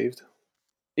well received.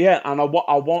 Yeah, and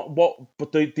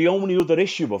but the only other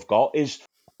issue I've got is,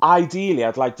 ideally,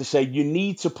 I'd like to say you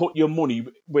need to put your money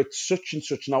with such and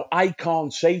such. Now, I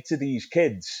can't say to these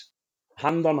kids,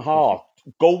 hand on heart,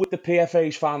 go with the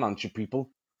PFA's financial people,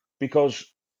 because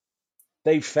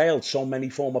they've failed so many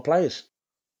former players.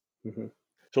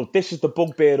 So this is the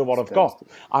bugbear of what I've got.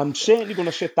 I'm certainly going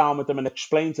to sit down with them and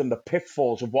explain to them the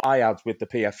pitfalls of what I had with the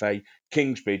PFA,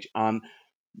 Kingsbridge, and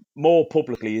more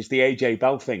publicly is the AJ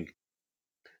Bell thing.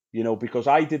 Because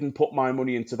I didn't put my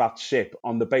money into that SIP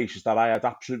on the basis that I had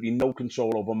absolutely no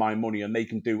control over my money and they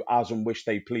can do as and wish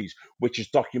they please, which is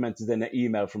documented in an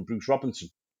email from Bruce Robinson.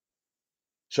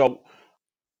 So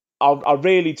I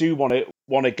really do want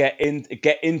to get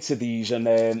into these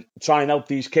and try and help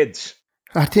these kids.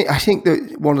 I think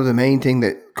that one of the main thing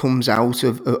that comes out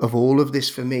of all of this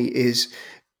for me is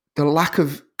the lack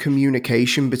of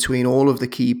communication between all of the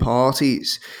key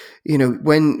parties.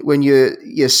 When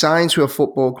you're signed to a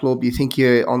football club, you think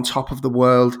you're on top of the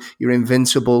world, you're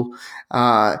invincible.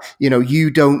 You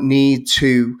don't need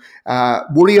to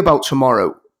worry about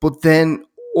tomorrow. But then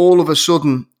all of a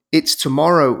sudden, it's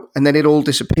tomorrow, and then it all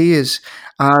disappears.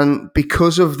 And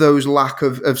because of those lack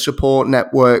of support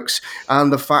networks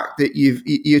and the fact that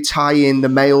you tie in the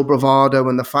male bravado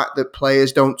and the fact that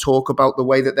players don't talk about the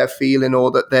way that they're feeling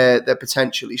or that they're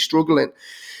potentially struggling,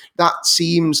 that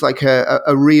seems like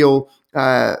a real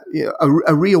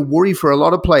a real worry for a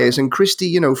lot of players. And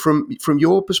Christy, from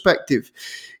your perspective,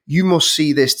 you must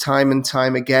see this time and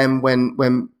time again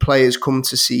when players come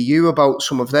to see you about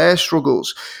some of their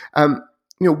struggles.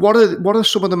 What are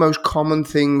some of the most common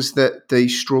things that they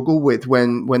struggle with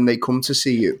when they come to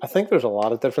see you? I think there's a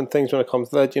lot of different things when it comes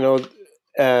to that.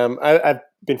 I've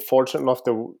been fortunate enough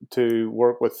to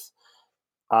work with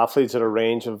athletes at a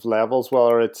range of levels,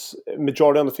 whether it's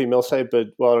majority on the female side, but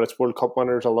whether it's World Cup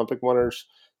winners, Olympic winners,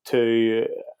 to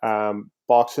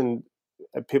boxing,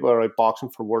 people are out boxing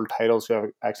for world titles who have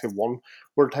actually won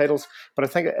world titles. But I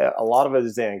think a lot of it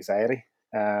is the anxiety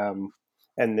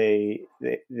and the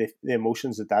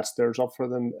emotions that stirs up for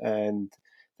them and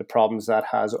the problems that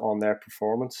has on their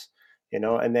performance.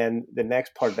 And then the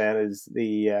next part then is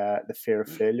the fear of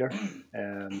failure,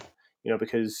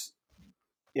 because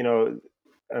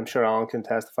I'm sure Alan can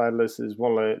testify to this, is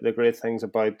one of the great things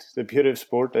about the beauty of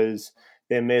sport is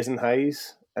the amazing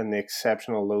highs and the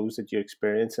exceptional lows that you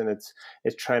experience, and it's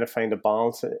trying to find a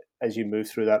balance as you move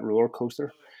through that roller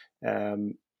coaster.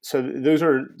 So those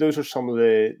are some of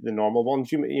the normal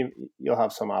ones. You'll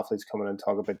have some athletes come in and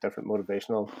talk about different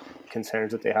motivational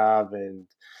concerns that they have,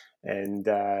 and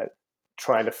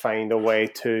trying to find a way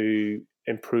to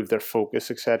improve their focus,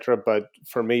 etc. But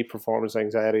for me, performance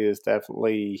anxiety is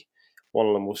definitely one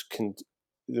of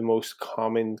the most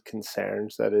common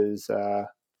concerns that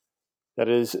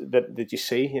you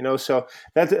see. So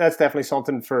that's definitely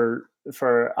something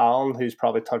for Alan, who's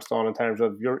probably touched on in terms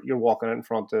of you're walking in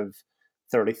front of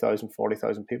 30,000,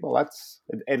 40,000 people.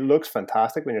 It looks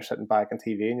fantastic when you're sitting back on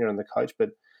TV and you're on the couch,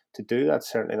 but to do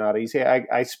that's certainly not easy.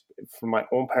 I from my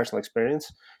own personal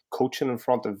experience, coaching in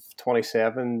front of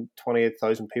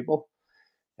 28,000 people,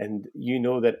 and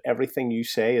that everything you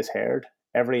say is heard,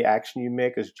 every action you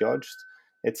make is judged.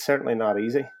 It's certainly not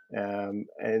easy,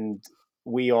 and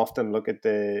we often look at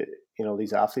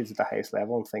these athletes at the highest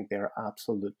level and think they're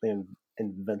absolutely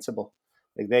invincible.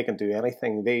 Like they can do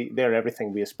anything. They're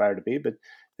everything we aspire to be, but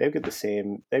they've got the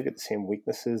same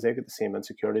weaknesses. They've got the same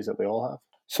insecurities that we all have.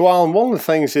 So, Alan, one of the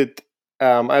things that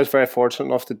I was very fortunate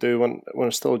enough to do when I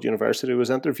was still at university was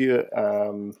interview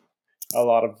a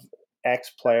lot of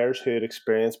ex-players who had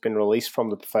experienced being released from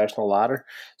the professional ladder.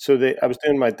 So I was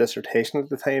doing my dissertation at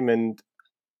the time, and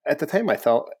at the time I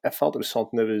felt it was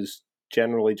something that was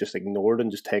generally just ignored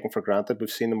and just taken for granted. We've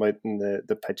seen them out in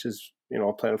the pitches,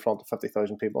 playing in front of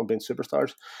 50,000 people and being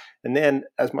superstars. And then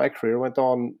as my career went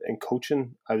on in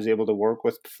coaching, I was able to work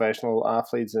with professional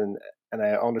athletes and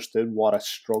I understood what a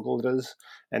struggle it is.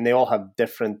 And they all have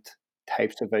different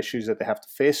types of issues that they have to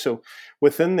face. So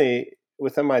within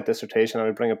my dissertation, I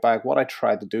would bring it back. What I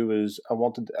tried to do is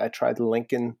I tried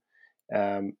linking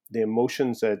the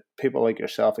emotions that people like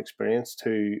yourself experience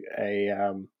to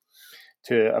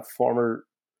a former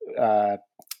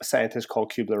scientist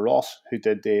called Kubler-Ross, who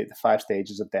did the 5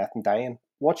 stages of death and dying.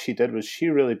 What she did was she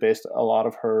really based a lot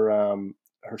of her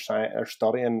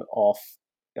studying off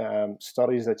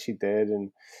studies that she did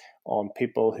and on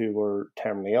people who were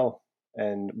terminally ill.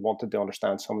 and wanted to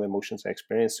understand some of the emotions they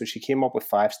experienced. So she came up with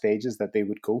 5 stages that they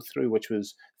would go through, which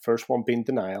was first one being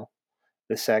denial,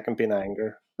 the second being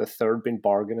anger, the third being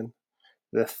bargaining,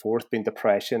 the fourth being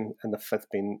depression, and the fifth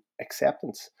being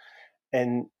acceptance.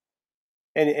 And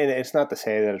it's not to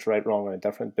say that it's right, wrong, or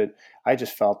indifferent, but I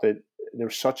just felt that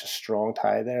there's such a strong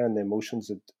tie there, and the emotions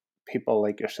that people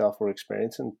like yourself were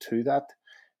experiencing to that.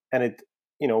 And it,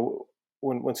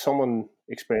 when someone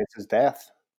experiences death,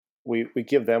 we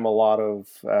give them a lot of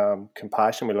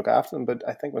compassion. We look after them, but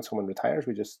I think when someone retires,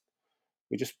 we just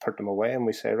put them away and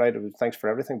we say, right, thanks for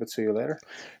everything, but see you later.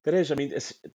 There is. I mean,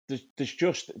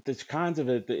 there's kind of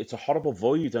it's a horrible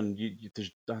void, and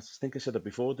I think I said it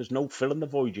before. There's no filling the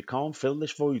void. You can't fill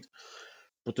this void.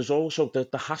 But there's also there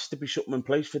has to be something in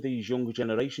place for these younger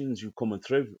generations who are coming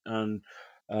through, and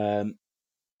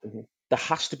there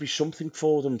has to be something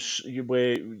for them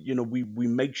where we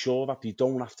make sure that they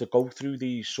don't have to go through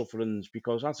these sufferings.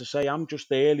 Because, as I say, I'm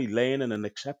just early learning and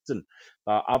accepting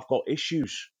that I've got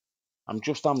issues. I'm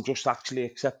just actually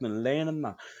accepting and learning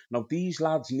that. Now, these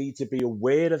lads need to be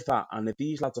aware of that, and if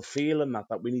these lads are feeling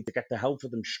that we need to get the help for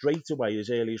them straight away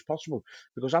as early as possible.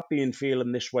 Because I've been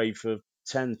feeling this way for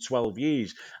 10, 12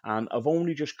 years, and I've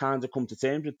only just kind of come to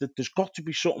terms with that there's got to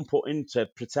be something put in to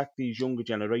protect these younger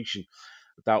generation.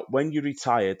 That when you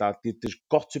retire, that there's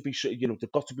got to be,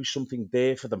 there's got to be something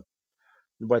there for them.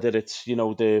 Whether it's,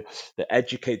 the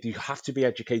educate, you have to be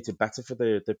educated better for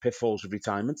the pitfalls of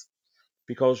retirement.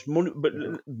 Because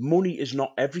money is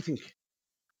not everything.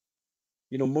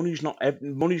 Money's not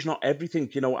everything.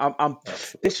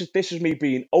 This is me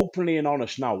being openly and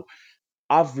honest now.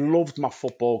 I've loved my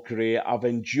football career. I've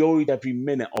enjoyed every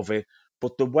minute of it.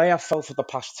 But the way I felt for the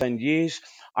past 10 years,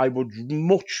 I would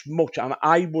much, and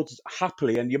I would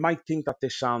happily, and you might think that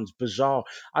this sounds bizarre,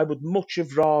 I would much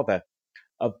have rather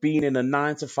have been in a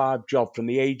 9-to-5 job from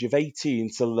the age of 18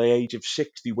 till the age of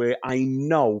 60, where I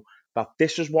know that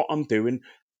this is what I'm doing,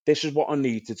 this is what I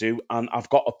need to do, and I've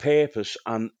got a purpose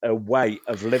and a way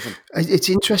of living. It's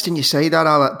interesting you say that,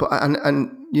 Alec, but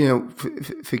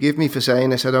forgive me for saying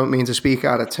this. I don't mean to speak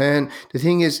out of turn. The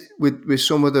thing is, with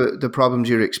some of the problems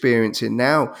you're experiencing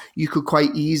now, you could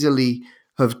quite easily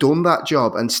have done that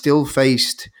job and still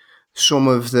faced some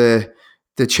of the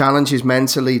challenges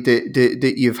mentally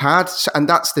that you've had. And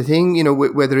that's the thing,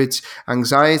 whether it's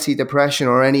anxiety, depression,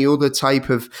 or any other type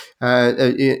of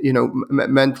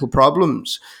mental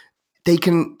problems, they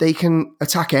can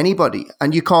attack anybody,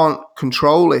 and you can't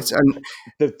control it. And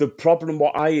the problem,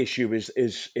 what I issue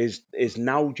is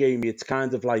now, Jamie, it's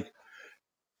kind of like,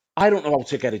 I don't know how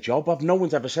to get a job. No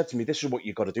one's ever said to me, this is what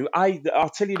you've got to do. I'll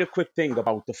tell you the quick thing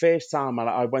about the first time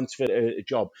I went for a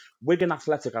job. Wigan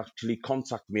Athletic actually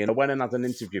contacted me, and I went and had an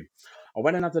interview.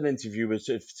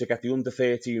 To get the under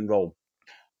 13 role.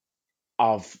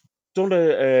 I've done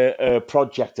a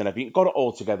project and everything, got it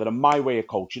all together, and my way of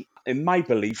coaching, in my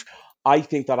belief, I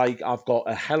think that I've got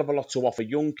a hell of a lot to offer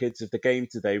young kids of the game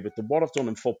today with what I've done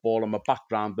in football and my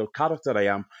background, the character I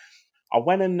am. I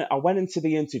went into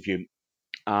the interview,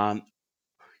 and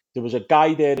there was a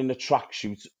guy there in a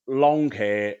tracksuit, long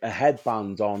hair, a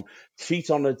headband on,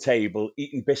 feet on the table,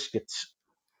 eating biscuits.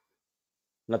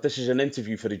 Now, this is an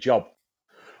interview for the job.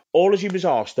 All he was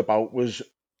asked about was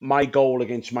my goal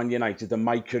against Man United and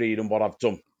my career and what I've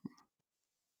done.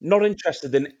 Not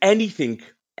interested in anything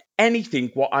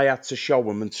what I had to show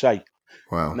him and say.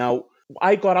 Wow. Now,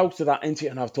 I got out of that interview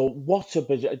and I thought, what a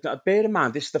bizarre... Bear in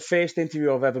mind, this is the first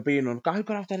interview I've ever been on. I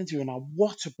got out of that interview and I,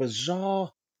 what a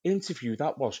bizarre interview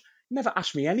that was. Never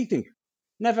asked me anything.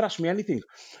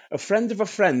 A friend of a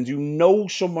friend who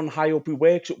knows someone high up who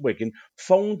works at Wigan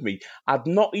phoned me. I'd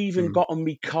not even gotten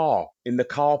my car in the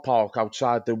car park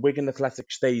outside the Wigan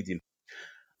Athletic Stadium.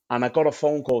 And I got a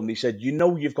phone call and he said,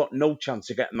 you've got no chance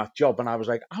of getting that job. And I was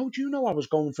like, how do you know I was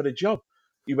going for the job?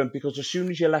 He went, because as soon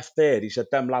as you left there, he said,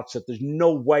 them lads said, there's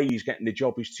no way he's getting the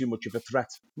job. He's too much of a threat.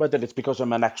 Whether it's because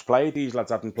I'm an ex-player, these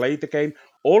lads hadn't played the game.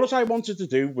 All I wanted to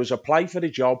do was apply for the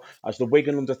job as the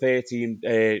Wigan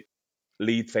under-13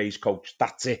 lead phase coach.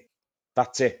 That's it.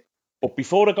 But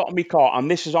before I got in my car, and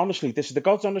this is the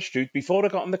God's honest truth, before I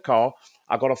got in the car,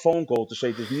 I got a phone call to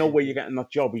say, there's no way you're getting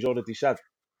that job. He's already said.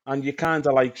 And you're kind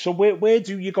of like, so where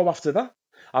do you go after that?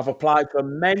 I've applied for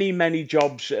many, many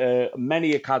jobs,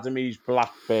 many academies,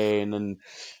 Blackburn and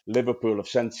Liverpool. I've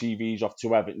sent CVs off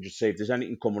to Everton just say if there's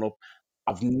anything coming up.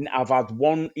 I've had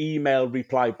one email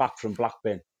reply back from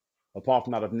Blackburn. Apart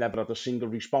from that, I've never had a single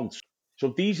response.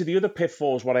 So these are the other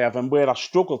pitfalls what I have, and where I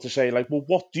struggle to say, like, well,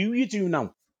 what do you do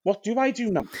now? What do I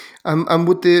do now? And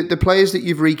would the players that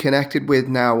you've reconnected with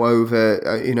now over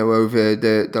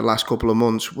the last couple of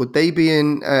months, would they be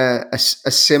in a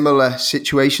similar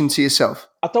situation to yourself?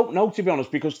 I don't know, to be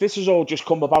honest, because this has all just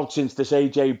come about since this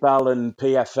AJ Bell and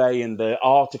PFA and the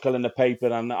article in the paper,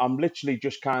 and I'm literally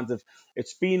just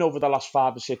it's been over the last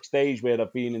 5 or 6 days where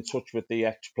I've been in touch with the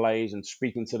ex-players and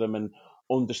speaking to them and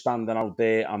understanding out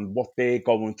there and what they're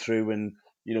going through and,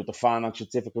 the financial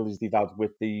difficulties they've had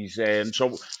with these.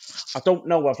 So I don't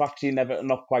know, I've actually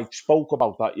not quite spoke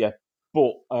about that yet,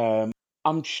 but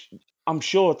I'm I'm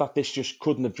sure that this just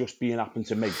couldn't have just been happened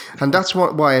to me. And that's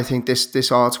why I think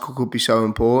this article could be so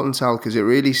important, Al, because it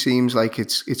really seems like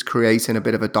it's creating a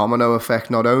bit of a domino effect,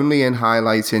 not only in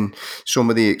highlighting some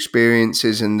of the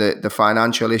experiences and the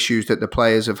financial issues that the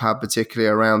players have had,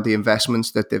 particularly around the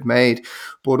investments that they've made,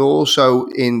 but also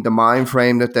in the mind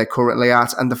frame that they're currently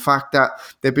at and the fact that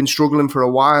they've been struggling for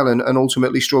a while and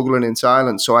ultimately struggling in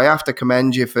silence. So I have to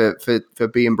commend you for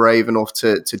being brave enough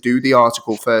to do the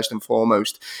article first and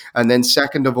foremost. And then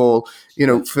second of all,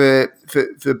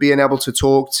 for being able to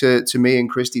talk to me and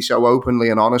Christy so openly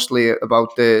and honestly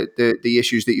about the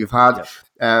issues that you've had.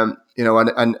 Yeah.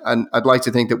 And I'd like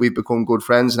to think that we've become good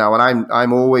friends now. And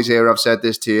I'm always here. I've said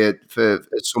this to you for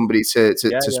somebody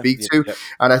to speak to.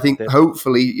 And I think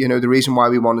hopefully, the reason why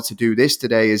we wanted to do this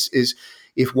today is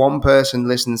if one person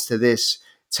listens to this,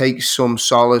 takes some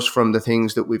solace from the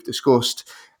things that we've discussed,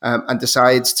 and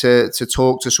decides to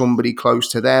talk to somebody close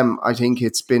to them, I think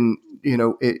it's been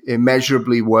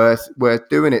immeasurably worth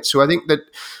doing it. So I think that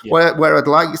where I'd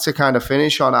like to kind of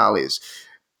finish on, Al, is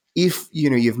if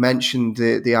you've mentioned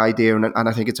the idea, and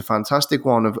I think it's a fantastic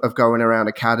one of going around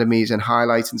academies and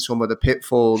highlighting some of the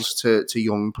pitfalls to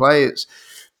young players.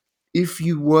 If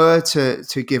you were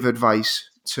to give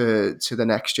advice to the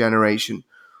next generation,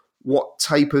 what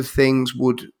type of things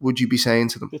would you be saying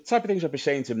to them? The type of things I'd be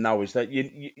saying to them now is that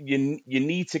you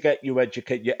need to get your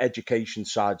education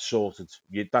side sorted.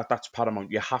 That's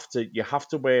paramount. You have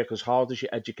to work as hard as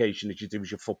your education as you do as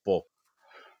your football.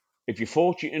 If you're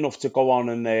fortunate enough to go on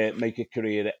and make a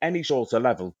career at any sort of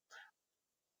level,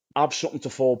 have something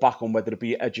to fall back on, whether it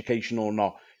be education or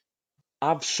not.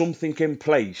 Have something in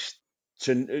place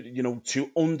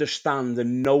to understand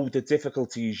and know the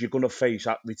difficulties you're going to face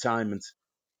at retirement.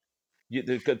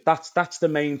 That's the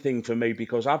main thing for me,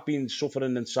 because I've been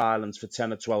suffering in silence for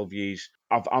 10 or 12 years.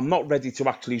 I'm not ready to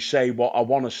actually say what I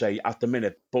want to say at the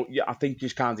minute, but yeah, I think you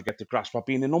kind of get the grasp. I've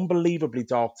been in unbelievably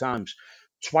dark times.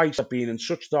 Twice I've been in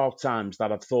such dark times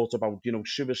that I've thought about,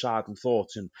 suicidal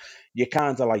thoughts, and you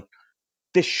kind of like,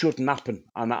 this shouldn't happen.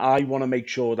 And I want to make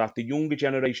sure that the younger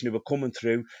generation who are coming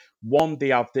through, one, they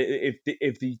have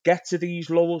if they get to these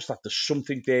levels, that there's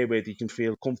something there where they can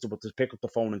feel comfortable to pick up the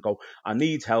phone and go, I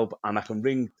need help, and I can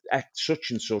ring such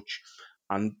and such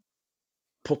and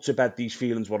put to bed these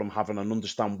feelings what I'm having and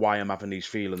understand why I'm having these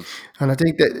feelings. And I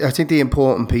think the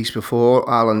important piece before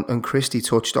Alan and Christy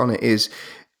touched on it is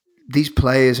these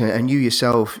players and you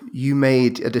yourself, you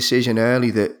made a decision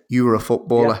early that you were a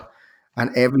footballer. Yeah.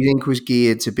 And everything was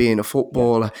geared to being a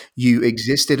footballer. Yeah. You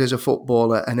existed as a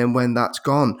footballer, and then when that's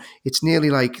gone, it's nearly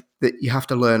like that you have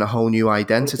to learn a whole new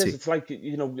identity. Well, it's like,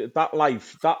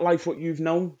 that life what you've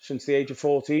known since the age of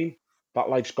 14, that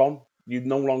life's gone. You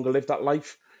no longer live that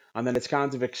life, and then it's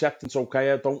kind of acceptance.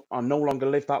 Okay, I no longer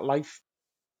live that life,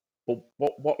 but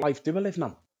what life do I live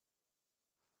now?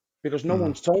 Because no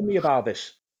one's told me about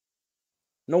this.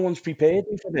 No one's prepared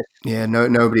me for this. Yeah,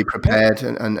 nobody prepared,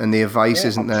 and the advice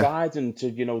isn't I've there. tried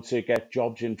to get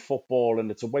jobs in football, and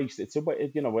it's a waste. It's a way,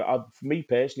 for me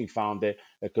personally, found it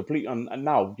a complete. And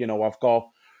now,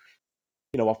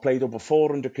 I've played over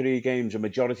 400 career games, a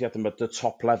majority of them at the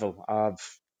top level.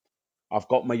 I've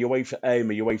got my UEFA A,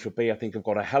 my UEFA B. I think I've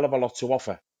got a hell of a lot to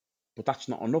offer, but that's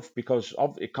not enough, because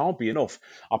it can't be enough.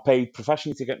 I paid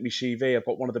professionally to get my CV. I've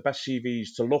got one of the best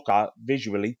CVs to look at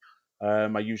visually.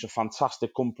 I use a fantastic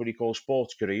company called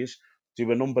Sports Careers, do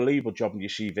an unbelievable job on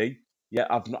your CV. Yeah,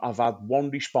 I've had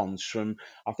one response from,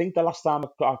 I think the last time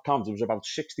I counted, it was about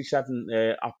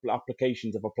 67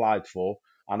 applications I've applied for,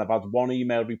 and I've had one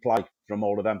email reply from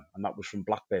all of them, and that was from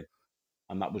Blackburn,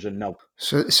 and that was a no.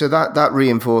 So that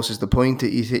reinforces the point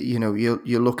that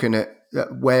you're looking at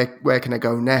where can I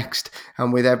go next,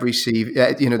 and with every CV,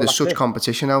 there's such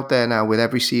competition out there now. With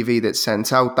every CV that's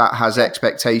sent out, that has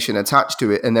expectation attached to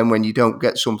it, and then when you don't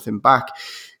get something back,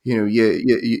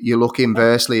 you look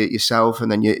inversely at yourself,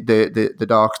 and then the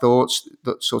dark thoughts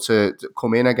that sort of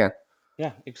come in again.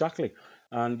 Yeah, exactly.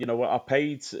 And I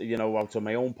paid out of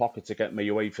my own pocket to get my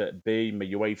UEFA B, my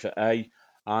UEFA A.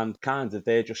 and kind of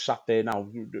they're just sat there now,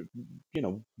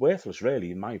 worthless,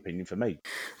 really, in my opinion, for me.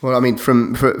 Well, I mean,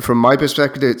 from my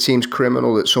perspective, it seems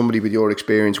criminal that somebody with your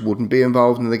experience wouldn't be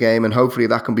involved in the game, and hopefully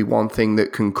that can be one thing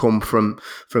that can come from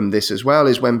this as well,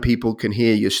 is when people can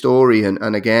hear your story,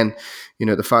 and again,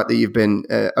 the fact that you've been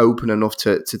open enough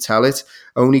to tell it.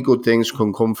 Only good things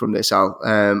can come from this, Al.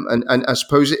 And I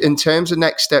suppose in terms of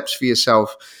next steps for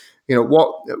yourself,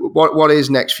 what is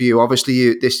next for you? Obviously,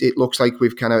 it looks like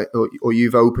we've kind of, or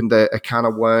you've opened a can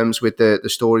of worms with the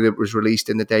story that was released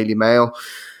in the Daily Mail.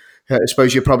 I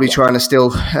suppose you're probably trying to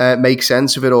still make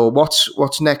sense of it all.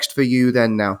 What's next for you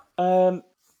then now? I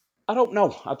don't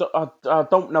know. I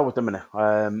don't know at the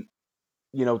minute.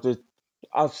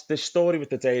 As this story with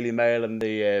the Daily Mail and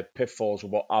the pitfalls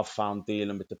of what I've found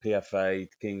dealing with the PFA,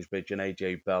 Kingsbridge, and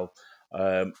AJ Bell.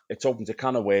 It's opened a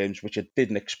can of worms, which I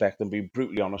didn't expect. And being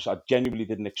brutally honest, I genuinely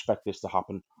didn't expect this to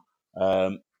happen.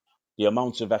 The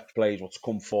amount of ex-players what's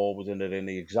come forward and are in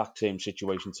the exact same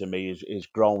situation to me is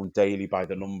grown daily by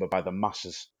the number, by the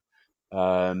masses.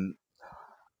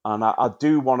 And I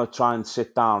do want to try and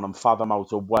sit down and fathom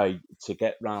out a way to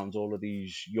get round all of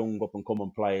these young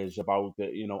up-and-coming players about,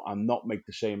 and not make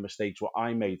the same mistakes what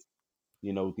I made.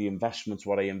 The investments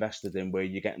what I invested in, where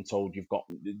you're getting told you've got,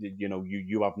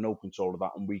 you have no control of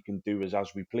that, and we can do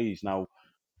as we please. Now,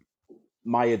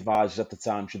 my advisors at the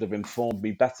time should have informed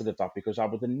me better of that, because I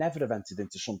would have never have entered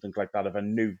into something like that if I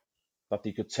knew that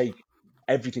they could take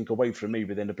everything away from me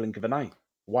within a blink of an eye.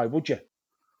 Why would you?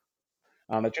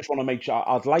 And I just want to make sure,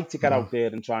 I'd like to get out there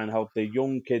and try and help the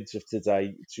young kids of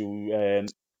today to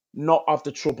not have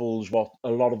the troubles what a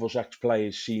lot of us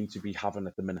ex-players seem to be having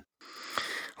at the minute.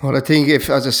 Well, I think if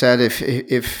I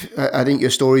think your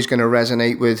story is going to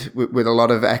resonate with a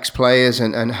lot of ex-players,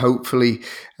 and hopefully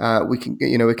we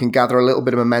can gather a little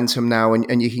bit of momentum now,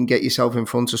 and you can get yourself in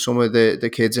front of some of the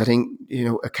kids. I think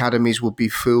academies would be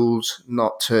fools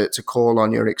not to call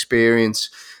on your experience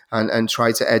and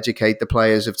try to educate the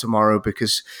players of tomorrow,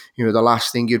 because the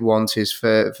last thing you'd want is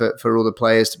for other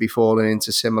players to be falling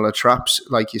into similar traps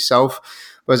like yourself.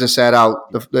 But as I said, Al,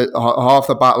 half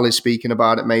the battle is speaking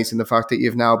about it, mate, and the fact that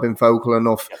you've now been vocal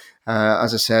enough.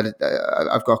 As I said,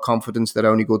 I've got confidence that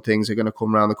only good things are going to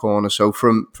come around the corner. So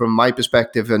from my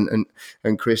perspective, and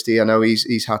Christy, I know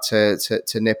he's had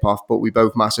to nip off, but we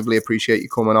both massively appreciate you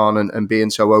coming on and being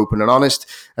so open and honest.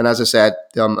 And as I said,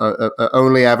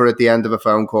 only ever at the end of a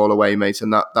phone call away, mate,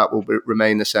 and that will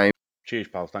remain the same. Cheers,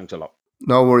 pal. Thanks a lot.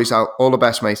 No worries, Al. All the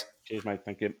best, mate. Cheers, mate.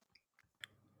 Thank you.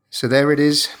 So there it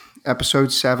is,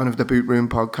 episode 7 of the Boot Room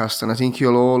podcast, and I think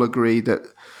you'll all agree that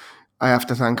I have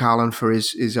to thank Alan for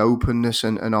his openness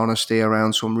and honesty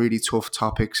around some really tough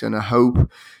topics, and I hope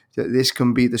that this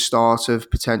can be the start of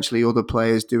potentially other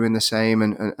players doing the same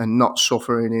and not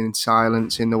suffering in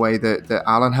silence in the way that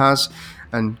Alan has,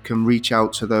 and can reach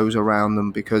out to those around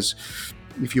them, because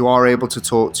if you are able to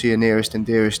talk to your nearest and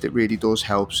dearest, it really does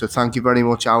help. So thank you very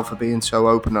much, Al, for being so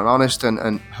open and honest,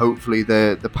 and hopefully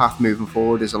the path moving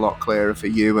forward is a lot clearer for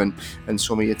you and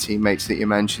some of your teammates that you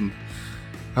mentioned.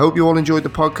 I hope you all enjoyed the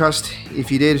podcast.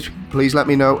 If you did, please let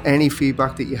me know any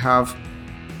feedback that you have.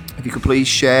 If you could please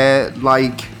share,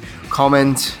 like,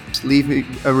 comment, leave me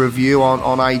a review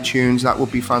on iTunes, that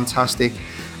would be fantastic.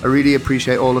 I really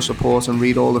appreciate all the support and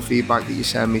read all the feedback that you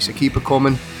send me, so keep it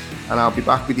coming. And I'll be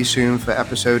back with you soon for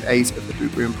episode 8 of the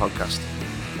Boot Room podcast.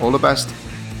 All the best.